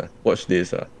movies, watch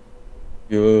this,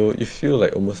 you feel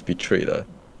like almost betrayed.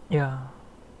 Yeah.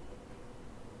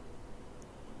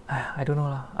 I don't know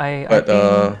lah. I But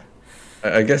think.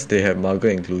 I guess they have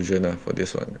Margaret inclusion for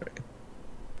this one, right?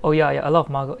 Oh yeah, a lot of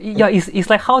Margot. Yeah, it's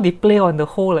like how they play on the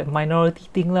whole like minority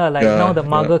thing lah. Like now the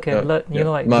Margot can learn, you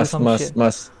know, like do some shit.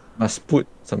 Must put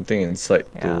something inside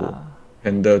to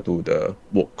pander to the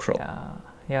woke crowd.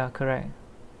 Yeah, correct.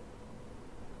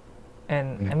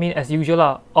 And I mean, as usual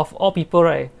lah, of all people,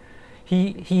 right?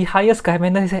 He hires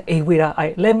Skymander and said, "Hey, wait,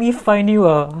 let me find you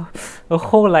a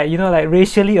whole like, you know, like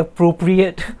racially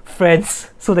appropriate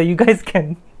friends so that you guys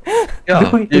can Yeah,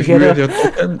 do it if you together.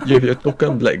 have your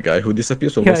token black guy who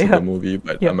disappears for Yeah, most of yeah. the movie,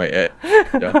 but Yeah. I might add,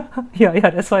 yeah, Yeah,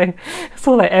 that's why.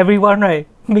 So like everyone, right,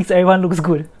 makes everyone looks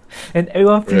good, and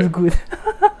everyone feels right, good.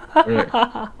 right.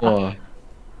 Wow.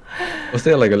 Was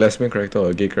there like a lesbian character or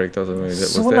a gay character or something like that?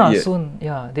 Was Soon that lah, yet? soon.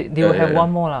 Yeah, they Yeah, will yeah, have yeah.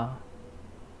 one more lah.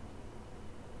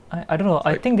 I don't know.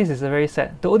 I Like, think this is a very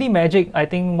sad. The only magic I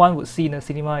think one would see in the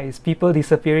cinema is people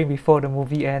disappearing before the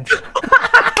movie ends.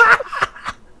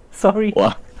 Sorry.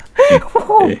 wow,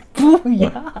 Oh, hey, boo, wow,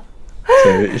 yeah.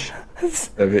 savage,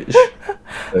 savage,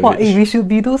 Wow, we savage. should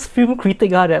be those film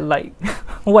critics that like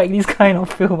whack this kind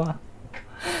of film.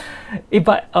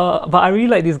 But I really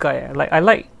like this guy. Like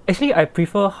I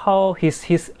prefer how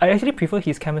I actually prefer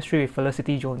his chemistry with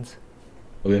Felicity Jones.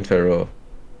 Colin Farrell.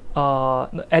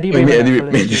 Eddie Oh, you mean Raymond and Eddie?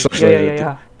 Felicity. Sorry,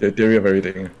 Yeah. the theory of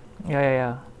everything.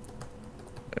 Yeah.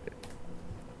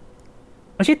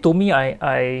 Actually, to me,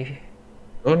 I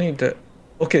Johnny Depp.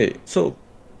 Okay, so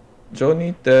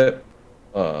Johnny Depp.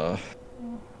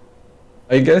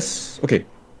 I guess okay.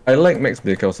 I like Max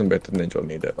Mikkelsen better than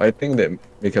Johnny Depp. I think that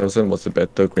Mikkelsen was a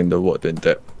better Grindelwald than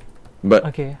Depp, but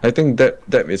okay. I think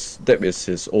Depp is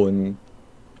his own.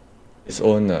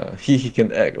 He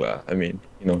can act lah. I mean,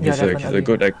 Yeah, he's a definitely.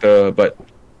 good actor, but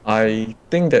I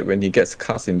think that when he gets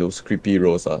cast in those creepy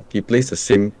roles, he plays the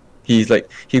same. He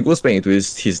goes back into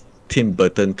his Tim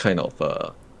Burton kind of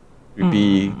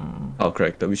creepy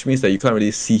character, which means that you can't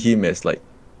really see him as like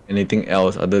anything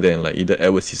else other than like either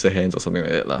Edward Scissorhands or something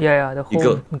like that lah. Yeah. The He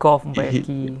whole go- golf he-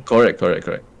 Becky. correct.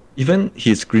 Even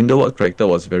his Grindelwald character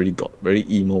was very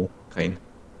emo kind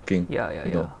looking. Yeah.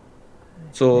 you know.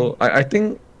 So I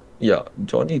think, yeah,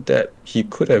 Johnny Depp, he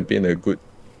could have been a good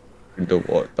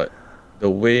Grindelwald, but the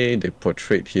way they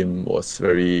portrayed him was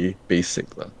very basic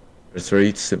lah. It's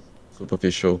very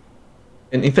superficial.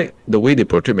 And in fact, the way they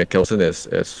portrayed Mikkelsen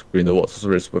as Grindelwald was also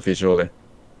very superficial.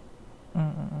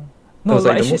 No, It was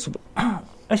like like the actually, most.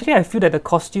 actually, I feel that the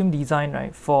costume design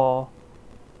right for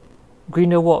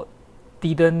Grindelwald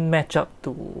didn't match up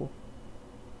to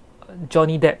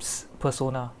Johnny Depp's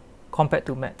persona compared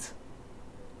to Matt's.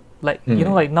 Like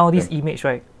like now this image,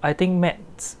 right? I think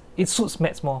it suits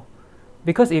Matt's more,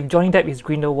 because if Johnny Depp is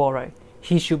Grindelwald, right,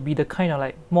 he should be the kind of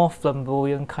like more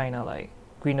flamboyant kind of like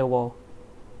Grindelwald,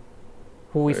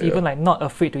 who is Yeah. even like not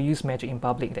afraid to use magic in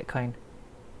public, that kind.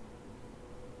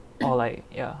 Or like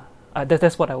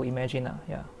that's what I would imagine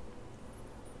yeah.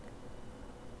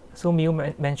 So Miu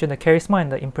mentioned the charisma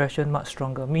and the impression much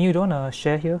stronger. Miu, you don't wanna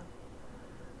share here?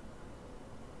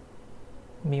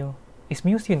 Miu, is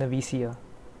Miu still in the VC?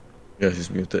 Yeah, he's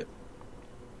muted.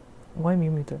 Why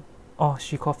Miu muted? Oh,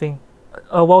 she coughing.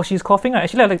 While she's coughing,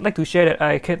 actually I like to share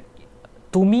that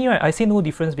to me, right, I see no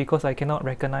difference because I cannot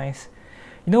recognize.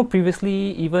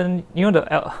 Previously, even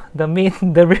the main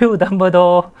the real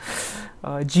Dumbledore,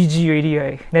 GG already,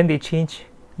 right? Then they change,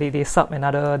 they sub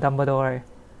another Dumbledore,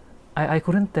 right? I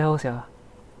couldn't tell, yeah.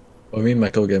 I mean,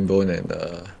 Michael Gambon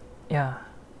and Yeah.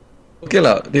 okay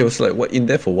lah. They was like in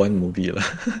there for one movie lah.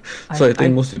 So I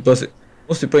think most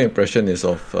people's impression is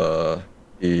of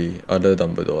the other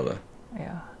Dumbledore lah.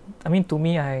 Yeah. I mean, to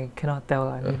me, I cannot tell.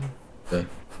 I mean, Yeah.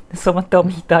 someone tell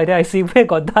me he died. Then I say, where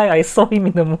got die? I saw him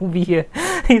in the movie here.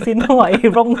 He said, no,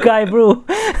 wrong guy, bro.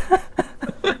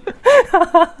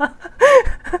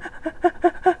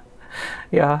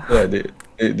 Yeah. Yeah,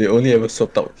 they only ever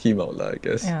swapped out him out lah, I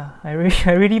guess. Yeah. I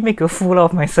really make a fool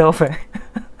of myself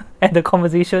at the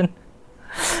conversation.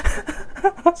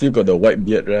 So you got the white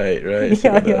beard, right? So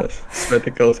you got the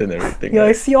spectacles and everything. Yeah, I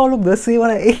right? see all look the same. I'm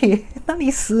like, 哪里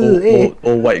死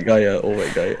old white guy, old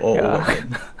white guy. Old Yeah. white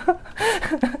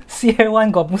man. See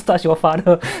everyone got moustache, your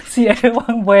father. See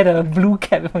everyone wear the blue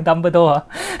cap from Dumbledore.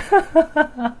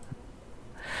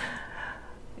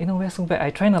 We're so bad. I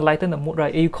trying to lighten the mood,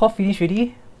 right? You cough finish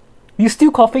already? You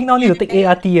still coughing now? Need to take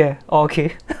ART, Oh,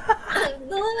 okay.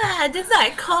 No lah, just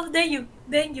like I cough,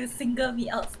 then you single me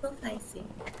out, so paiseh.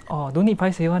 Oh, don't need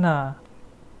paiseh one ah.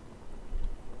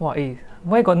 Wow,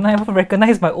 why got never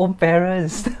recognize my own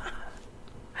parents?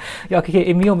 Yeah,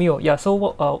 okay, Mio. Yeah, so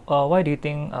why do you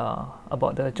think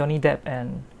about the Johnny Depp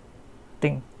and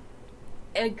thing?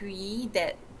 Agree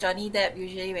that Johnny Depp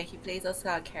usually when he plays those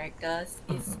kind of characters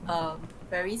is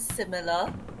very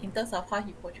similar in terms of how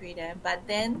he portrays them, but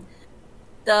then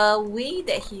the way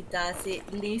that he does it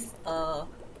leaves a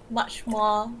much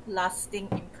more lasting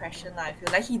impression. I feel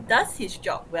like he does his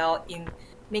job well in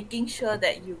making sure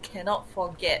that you cannot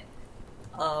forget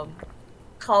how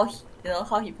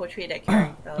he portrayed that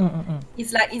character.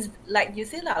 It's like you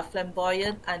say, like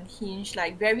flamboyant, unhinged,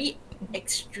 like very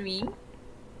extreme,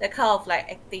 that kind of like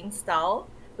acting style.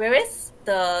 Whereas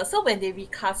so when they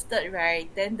recasted, right,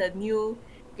 then the new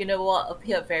Grindelwald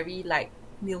appeared very like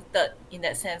muted in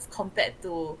that sense compared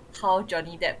to how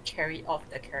Johnny Depp carried off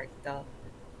the character.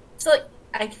 So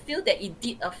I feel that it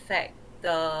did affect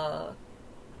the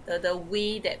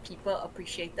way that people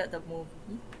appreciated the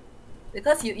movie,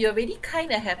 because you already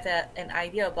kind of have an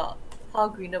idea about how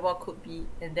Grindelwald could be,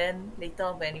 and then later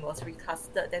on when it was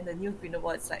recasted, then the new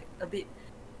Grindelwald is like a bit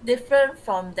different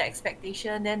from the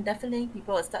expectation. Then definitely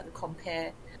people will start to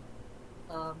compare.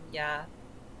 Yeah.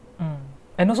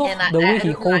 And also And the way I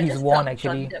he don't know, hold I his just wand felt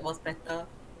Johnny actually. Depp was better.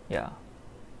 Yeah.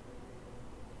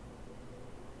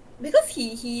 Because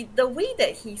he the way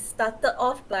that he started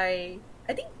off by,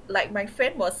 I think like my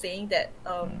friend was saying that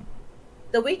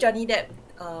the way Johnny Depp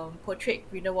portrayed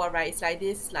Grindelwald, right, it's like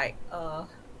this like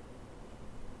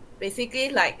basically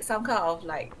like some kind of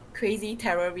like crazy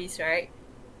terrorist, right?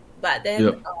 But then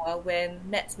Yep. When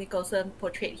Matt Mikkelsen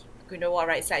portrayed Grindelwald,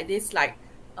 right, it's like this like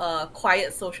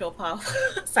quiet sociopath,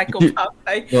 psychopath.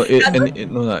 Like, No,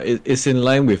 doesn't- no, it's in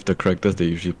line with the characters they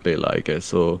usually play, like, I guess.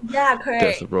 So yeah, that's the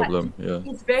correct. But problem. Yeah,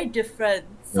 it's very different.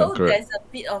 yeah, So correct. there's a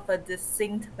bit of a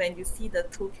distinct when you see the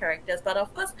two characters. But of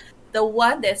course, the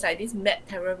one that's like this mad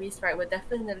terrorist, right, will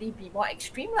definitely be more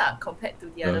extreme lah compared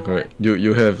to the Yeah, other correct. one.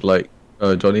 You have like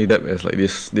Johnny Depp as like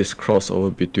this crossover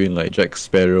between like Jack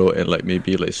Sparrow and like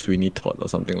maybe like Sweeney Todd or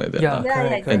something like that. Yeah, lah. Yeah,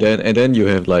 correct, yeah, correct. And then you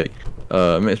have like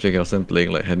Matt Mikkelsen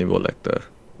playing like Hannibal Lecter,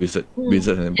 wizard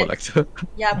Hannibal Lecter.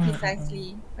 Yeah,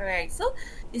 precisely. Correct. So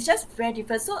it's just very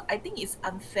different. So I think it's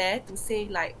unfair to say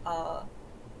like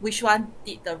which one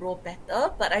did the role better.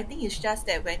 But I think it's just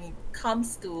that when it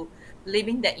comes to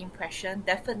leaving that impression,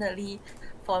 definitely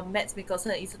for Matt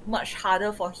Mikkelsen, it's much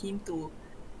harder for him to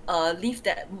leave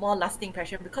that more lasting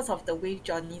impression because of the way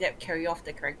Johnny Depp carry off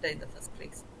the character in the first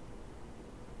place.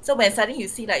 So when suddenly you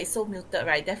see like it's so muted,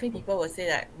 right? Definitely people will say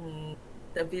that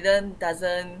the villain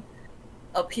doesn't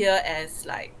appear as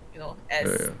like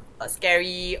as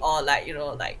scary or like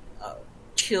like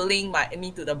chilling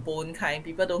me to the bone kind.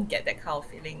 People don't get that kind of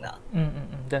feeling lah.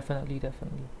 Definitely.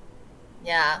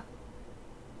 Yeah.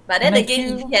 But then And I again,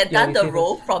 if feel- he had yeah, done you the say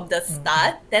role first. from the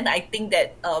start, then I think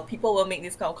that people will make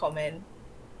this kind of comment.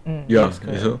 Yeah, Yes,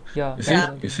 correct. so Yeah,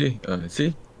 you see, Yeah.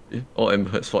 see, all Amber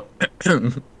Heard's fault.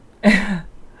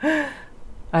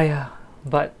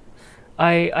 But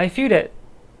I feel that,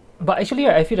 but actually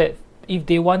I feel that if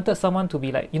they wanted someone to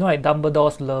be like like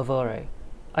Dumbledore's lover, right,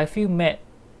 I feel Matt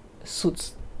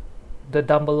suits the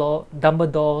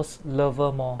Dumbledore's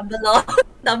lover more.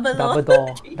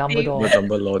 Dumbledore. Dumbledore.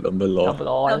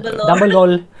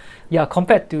 Dumbledore. Yeah,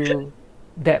 compared to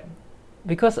Depp,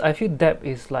 because I feel Depp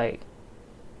is like,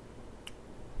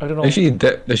 I don't know. Actually,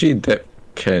 Depp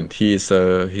can. He's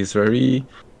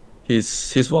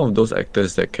one of those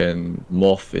actors that can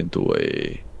morph into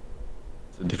a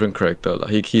different character.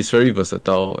 Like he's very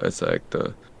versatile as an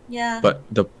actor. Yeah. But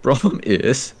the problem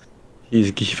is,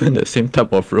 he's given the same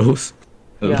type of roles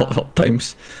a Yeah. lot of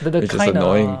times, the which is kind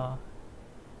annoying. of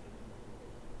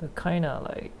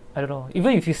like, I don't know.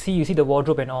 Even if you see the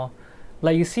wardrobe and all,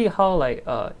 like you see how like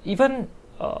even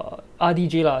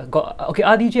RDJ lah got okay.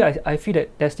 RDJ, I feel that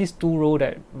there's these two role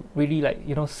that really like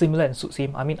similar and suits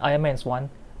him. I mean, Iron Man is one,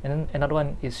 and then another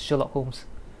one is Sherlock Holmes.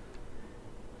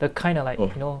 The kind of like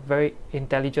very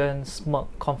intelligent, smart,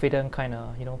 confident kind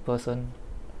of person.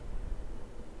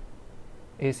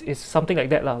 Is something like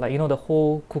that lah. Like the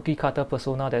whole cookie cutter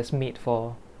persona that's made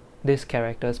for this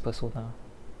character's persona,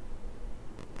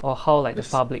 or how like the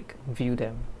Yes. public view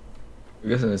them. I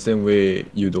guess in the same way,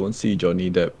 you don't see Johnny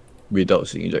Depp without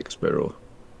seeing Jack Sparrow.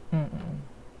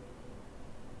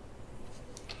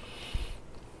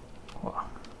 Wow.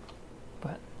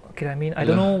 But okay, I mean, I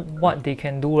don't know what they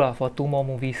can do lah for 2 more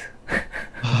movies.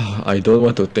 I don't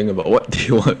want to think about what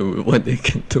they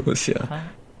can do. Yeah. Huh?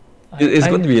 It's I-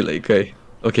 going to be like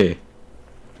okay.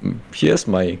 Here's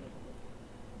my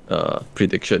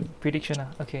prediction. Prediction lah.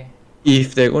 Okay.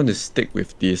 If they're going to stick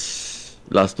with these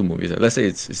last 2 movies, let's say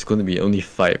it's going to be only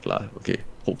 5 lah. Okay,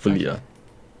 hopefully Okay.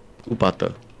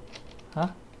 2-parter.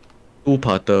 Huh?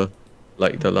 2-parter,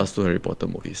 like the last 2 Harry Potter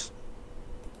movies.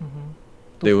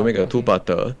 They will make a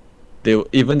 2-parter.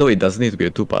 Even though it doesn't need to be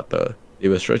a 2-parter, they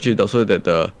will stretch it out so that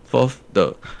the fourth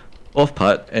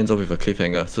part ends up with a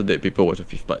cliffhanger, so that people watch the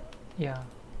 5th part. Yeah.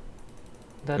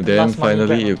 The And then last money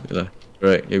finally,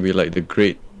 grab, it'll be like the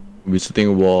Great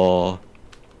Wizarding War,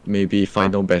 maybe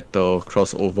Final Battle,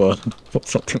 crossover, or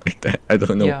something like that. I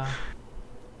don't know. Yeah.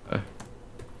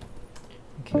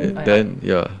 Okay. And then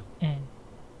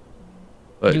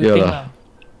but you yeah think lah. lah?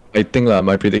 I think lah,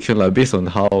 my prediction lah, based on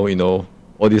how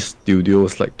all these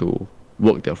studios like to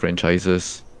work their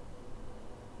franchises,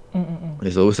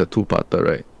 there's always a 2-parter,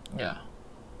 right? Yeah.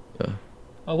 Yeah.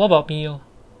 What about me?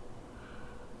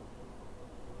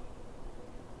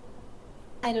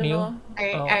 I don't Miu, know.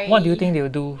 what do you think they'll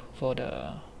do for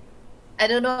the? I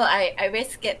don't know. I very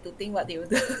scared to think what they will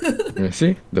do. Yeah,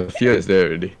 see, the fear is there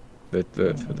already. The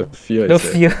fear The is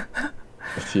there. fear.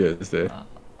 The fear is there.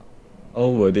 How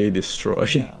will they destroy?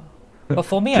 Yeah. But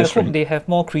for me, I Just hope ring. they have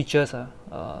more creatures.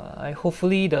 I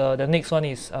hopefully the next one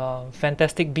is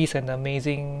Fantastic Beasts and the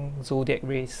Amazing Zodiac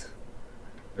Race.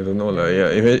 I don't know, like, yeah.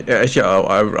 Actually,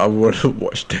 I would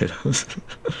watch that.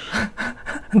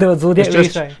 The Zodiac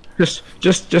Race, right?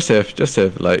 just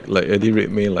have like Eddie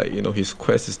Redmayne, like, you know, his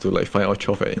quest is to like find out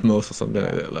 12 animals or something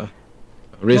like that, lah.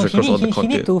 Race No, across all the he need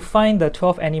continent. to find the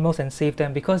 12 animals and save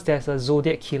them because there's a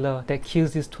Zodiac killer that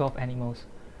kills these 12 animals.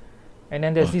 And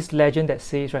then there's this legend that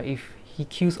says, right, if he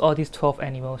kills all these 12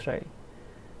 animals, right,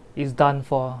 it's done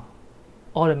for.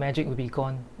 All the magic will be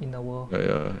gone in the world.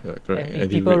 Yeah, correct. And if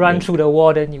Eddie people run Redmayne. through the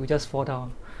wall, then you just fall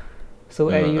down. So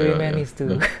Eddie Redmayne needs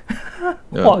to Yeah.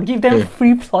 wow, give them Hey,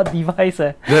 free plot device.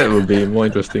 that would be more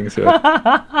interesting, sir.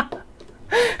 Wow,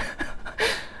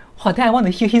 then I want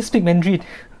to hear him speak Mandarin.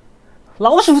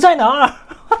 老鼠在哪儿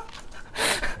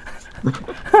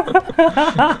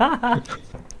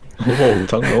？Oh,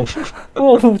 长龙.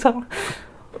 卧虎藏龙。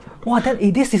Wow, then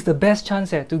this is the best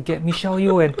chance to get Michelle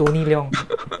Yeoh and Tony Leung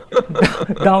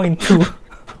down in two.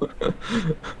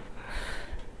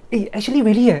 Actually,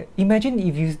 really, imagine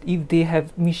if they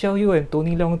have Michelle Yeoh and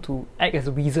Tony Leung to act as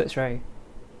wizards, right?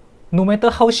 No matter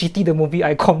how shitty the movie,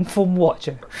 I confirm watch.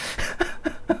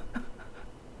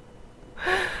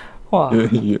 Wow.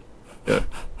 Yeah.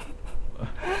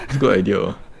 It's a good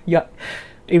idea. Yeah,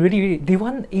 really, they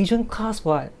want Asian cast,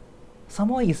 what? Some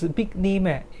more is a big name,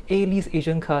 A-list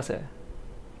Asian cast,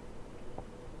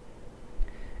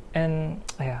 And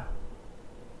yeah.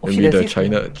 Oh, And shit, with there's the this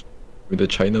China, movie. with the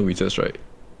China wizards, right?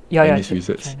 Yeah, Chinese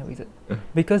wizards. China wizard.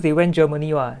 Because they went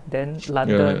Germany, then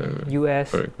London,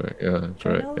 US. Correct. Yeah, correct.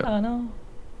 China, Yeah. no.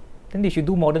 Then they should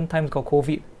do modern times, got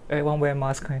COVID. Everyone wear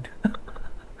mask kind.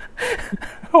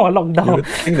 Oh, You lockdown. would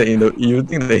think that in the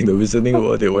wizarding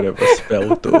world they would have a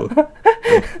spell to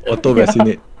auto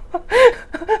vaccinate.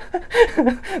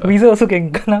 Wizard also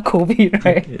can kena COVID,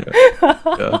 right?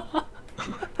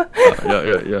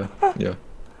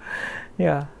 Yeah.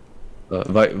 Yeah.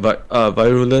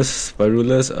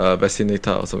 Virulus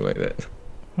vaccinator or something like that.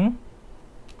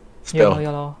 Spell. Yeah,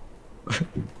 lor.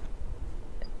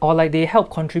 Or like they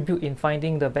help contribute in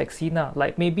finding the vaccine.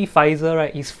 Like maybe Pfizer,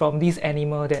 right, is from this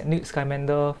animal that Newt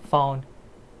Scamander found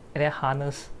and then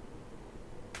harness.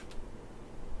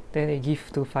 Then they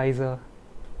give to Pfizer.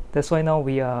 That's why now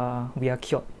we are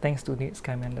cured thanks to Newt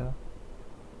Scamander.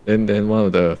 Then one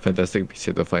of the fantastic beasts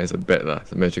you have to find is a bat, lah.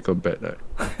 It's a magical bat, right?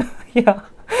 Yeah.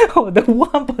 Oh, the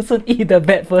one person eat the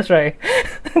bat first, right?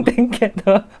 Then get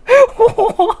the.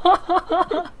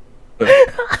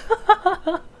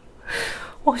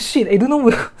 Oh shit! I don't know.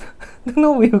 We'll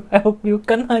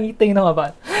kena anything now,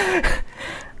 but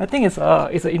I think it's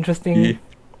an interesting.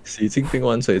 洗精冰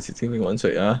完水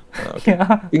啊。Okay.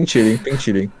 Yeah. 冰淇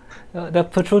淋。The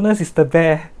Patronus is the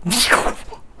bear.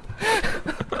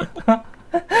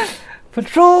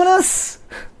 Patronus.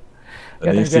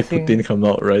 And you see Putin come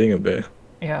out riding a bear.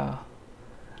 Yeah.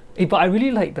 But I really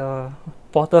like the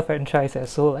Potter franchise.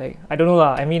 So like I don't know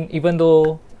lah. I mean, even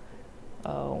though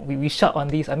we shut on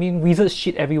this, I mean wizards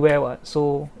shit everywhere, what?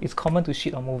 So it's common to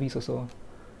shit on movies also.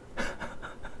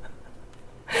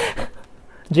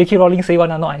 J.K. Rowling say one,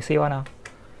 not I say one.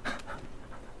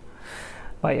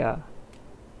 But yeah.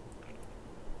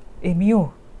 Hey,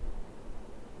 Miu.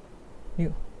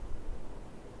 Yep.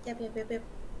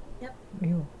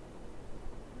 Miu.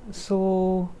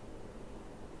 So,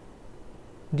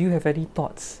 do you have any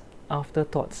thoughts,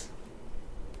 afterthoughts?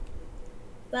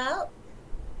 Well,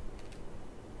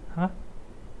 Huh?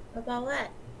 about what?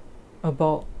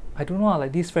 About, I don't know,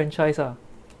 like this franchise. No.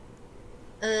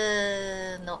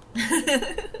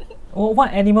 Oh,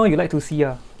 what animal you like to see?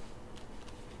 I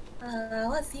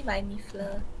want to see my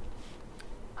Niffler.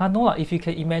 No, if you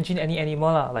can imagine any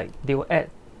animal, like they will add.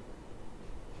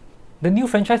 The new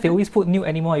franchise, they always put new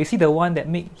animal. You see the one that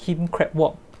make him crab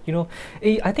walk. You know,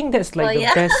 I think that's like the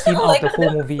best scene Oh of the my whole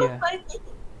God, movie. that's so funny.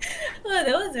 Oh,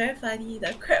 that was very funny.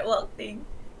 The crab walk thing.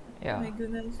 Yeah. Oh my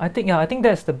goodness. I think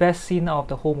that's the best scene out of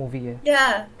the whole movie.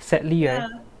 Yeah. Sadly, Yeah.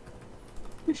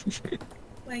 right?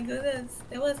 My goodness,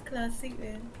 that was classic,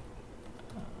 man.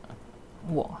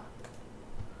 Wow.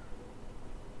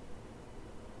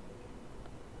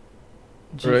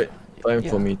 Right. Time Yeah.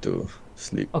 for me to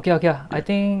sleep. Okay. I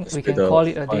think It's we been can call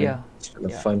it a day. It's been a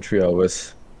fun 3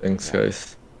 hours. Thanks,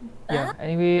 guys. Yeah.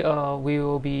 Anyway, we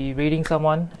will be raiding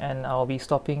someone, and I'll be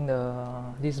stopping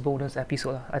this bonus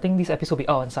episode. I think this episode will be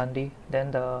out on Sunday.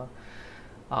 Then the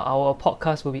our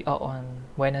podcast will be out on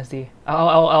Wednesday.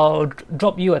 I'll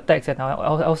drop you a text and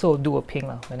I'll also do a ping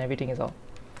lah when everything is out.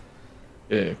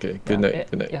 Yeah, okay. Good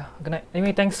night. Good night. Yeah, good night.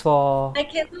 Anyway, thanks for I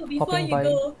can do before hopping you by.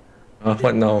 go.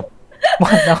 What now?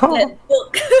 What now? That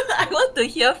book. I want to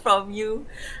hear from you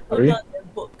Sorry? about the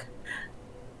book.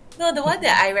 No, the one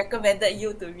that I recommended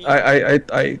you to read.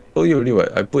 I told you already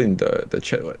what? I put in the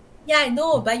chat what? Yeah, I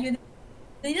know, but you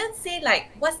didn't say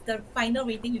like what's the final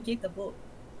rating you gave the book.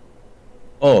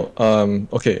 Oh,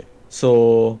 okay.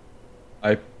 So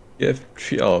I give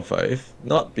 3 out of 5.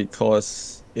 Not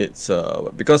because it's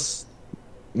because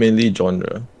mainly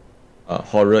genre.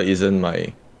 Horror isn't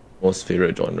my most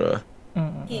favorite genre.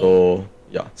 Okay. So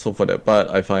yeah, so for that part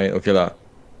I find okay lah.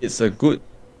 It's a good,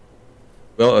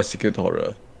 well executed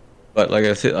horror. But like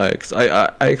I said, I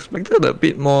expected a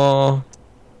bit more,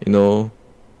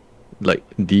 like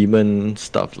demon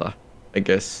stuff lah. I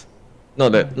guess.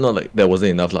 Not like there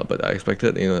wasn't enough lah, but I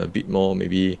expected a bit more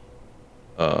maybe,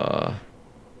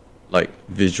 like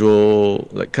visual,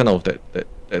 like kind of that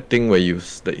thing where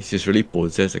that he's really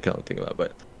possessed, that kind of thing lah.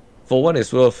 But for what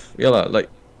it's worth, yeah lah, like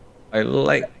I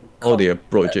like how they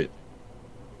approach it.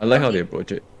 I like how they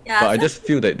approach it. Yeah, But I so- just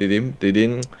feel that they didn't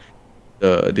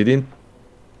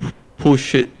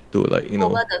push it to like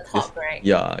Over the top, this- right?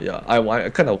 Yeah. I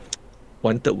kind of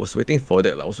was waiting for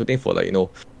that. I was waiting for like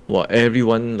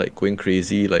everyone like going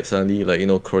crazy, like suddenly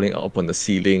like crawling up on the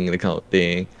ceiling, that kind of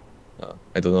thing.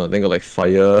 I don't know. I think of like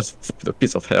fire, the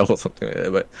pits of hell or something like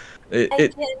that. But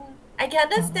I can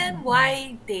understand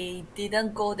why they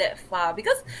didn't go that far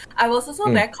because I was also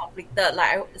very conflicted.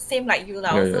 Like same like you,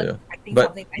 like also expecting but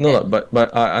something like no, that.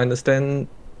 but I understand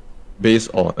based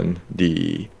on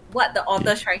the What the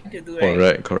author's trying to do,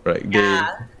 right? correct.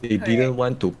 Yeah, They correct. didn't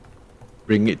want to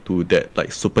bring it to that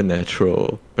like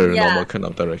supernatural, paranormal Yeah. kind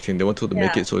of direction. They wanted to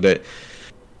make Yeah. it so that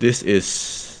this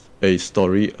is a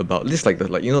story about this, like the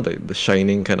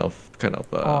Shining kind of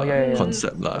yeah.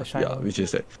 concept lah. The Shining. Yeah, which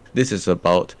is that this is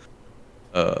about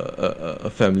a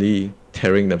family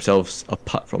tearing themselves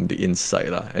apart from the inside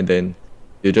lah, and then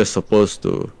you're just supposed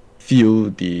to feel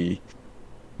the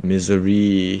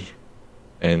misery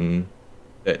and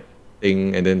that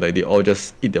thing, and then like they all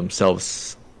just eat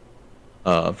themselves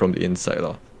from the inside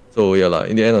lah. So yeah lah,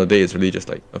 in the end of the day, it's really just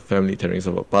like a family tearing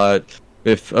itself apart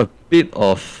with a bit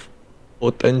of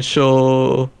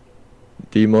potential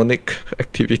demonic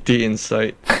activity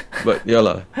inside. But yeah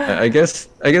lah, I guess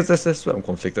that's why I'm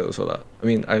conflicted also lah. I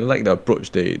mean, I like the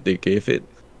approach they gave it.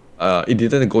 It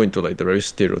didn't go into like the very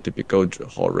stereotypical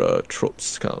horror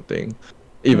tropes kind of thing,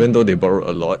 even though they borrowed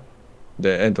a lot.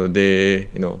 The end of the day,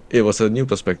 it was a new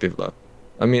perspective lah.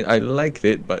 I mean, I liked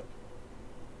it, but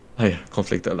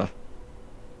conflicted lah.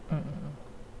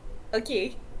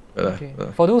 Okay. Okay.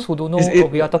 For those who don't know,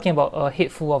 we are talking about A Head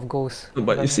Full of Ghosts.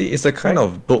 But you see, it's the kind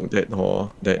of book that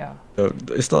Yeah.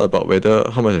 It's not about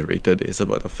how much I rated it. It's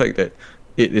about the fact that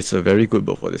it is a very good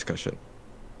book for discussion.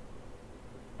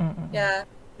 Yeah.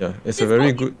 Yeah, it's This a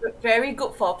very book good. is very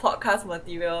good for podcast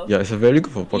material. Yeah, it's a very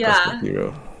good for podcast Yeah.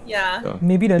 material. Yeah. Yeah.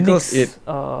 Maybe the Because next,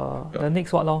 the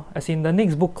next what lor? As in the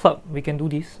next book club, we can do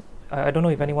this. I don't know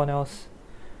if anyone else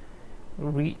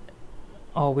read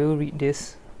or will read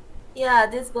this. Yeah,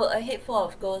 this book, A Head Full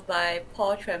of Ghosts by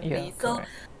Paul Tremblay. Yeah, So,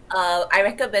 correct. I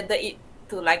recommended it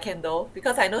to Lycando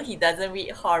because I know he doesn't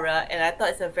read horror, and I thought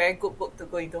it's a very good book to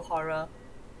go into horror.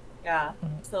 Yeah.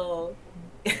 So,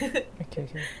 Okay.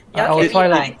 Yeah, I'll okay, try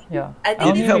lah. I- Yeah. I I think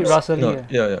only it read helps. Russell No,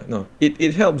 Lee. no.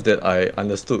 It helps that I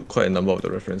understood quite a number of the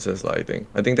references. I think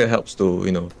that helps to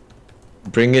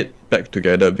bring it back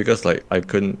together, because like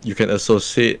you can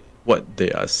associate what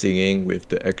they are singing with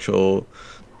the actual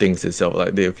things itself.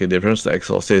 Like they reference the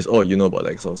Exorcist. Oh, you know about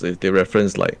the Exorcist. They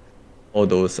reference like all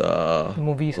those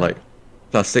Movies, like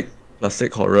classic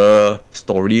horror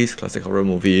stories, classic horror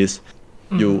movies.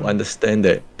 You understand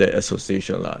that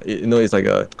association lah. It's like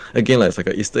it's like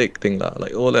a Easter egg thing lah.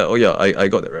 Like I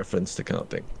got the reference, that kind of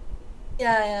thing.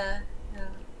 yeah.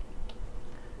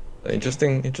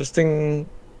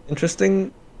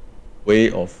 Interesting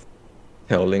way of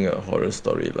telling a horror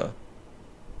story lah.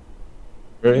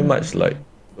 Very much like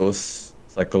those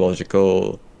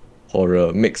psychological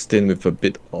horror mixed in with a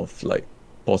bit of like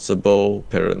possible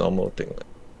paranormal thing.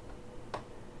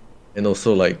 And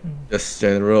also like just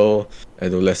general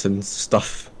adolescent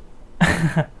stuff.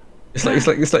 It's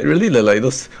like really like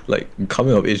those like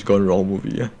coming of age gone wrong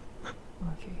movie. Yeah.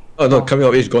 Okay. Oh no, coming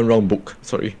of age gone wrong book.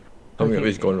 Sorry, coming of Okay.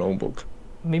 age gone wrong book.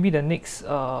 Maybe the next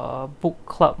book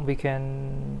club we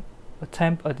can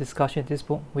attempt a discussion this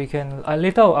book. We can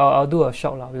later I'll do a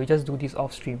shout lah. We'll just do this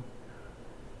off stream.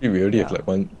 We already have Yeah. like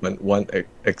one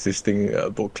existing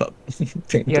book club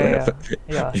thing to Yeah, have.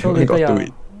 yeah. We So haven't later, got to yeah.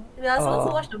 it. We are supposed to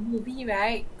Uh, watch the movie,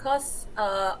 right? Cause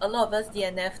a lot of us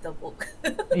DNF the book.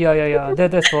 yeah.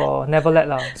 That's for Neverlet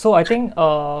lah. So I think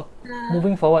Yeah.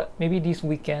 moving forward, maybe this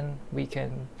weekend we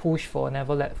can push for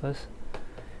Neverlet first.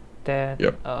 Then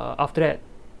Yep. after that,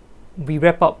 we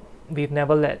wrap up with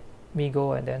Never Let Me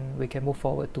Go, and then we can move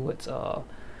forward towards a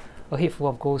head full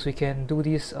of goals. We can do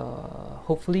this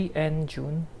hopefully end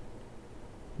June.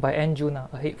 By end June, a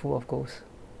head full of goals.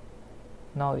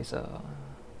 Now it's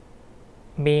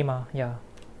May ma, yeah.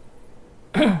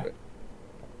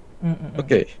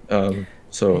 Okay.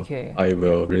 So Okay. I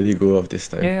will really go off this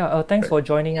time. Yeah. Thanks for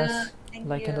joining Yeah, us, thank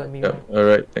Lycando you. and Yeah. Mira. All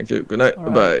right. Thank you. Good night.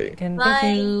 All Bye. right. Thank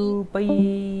Bye. you.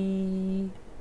 Bye.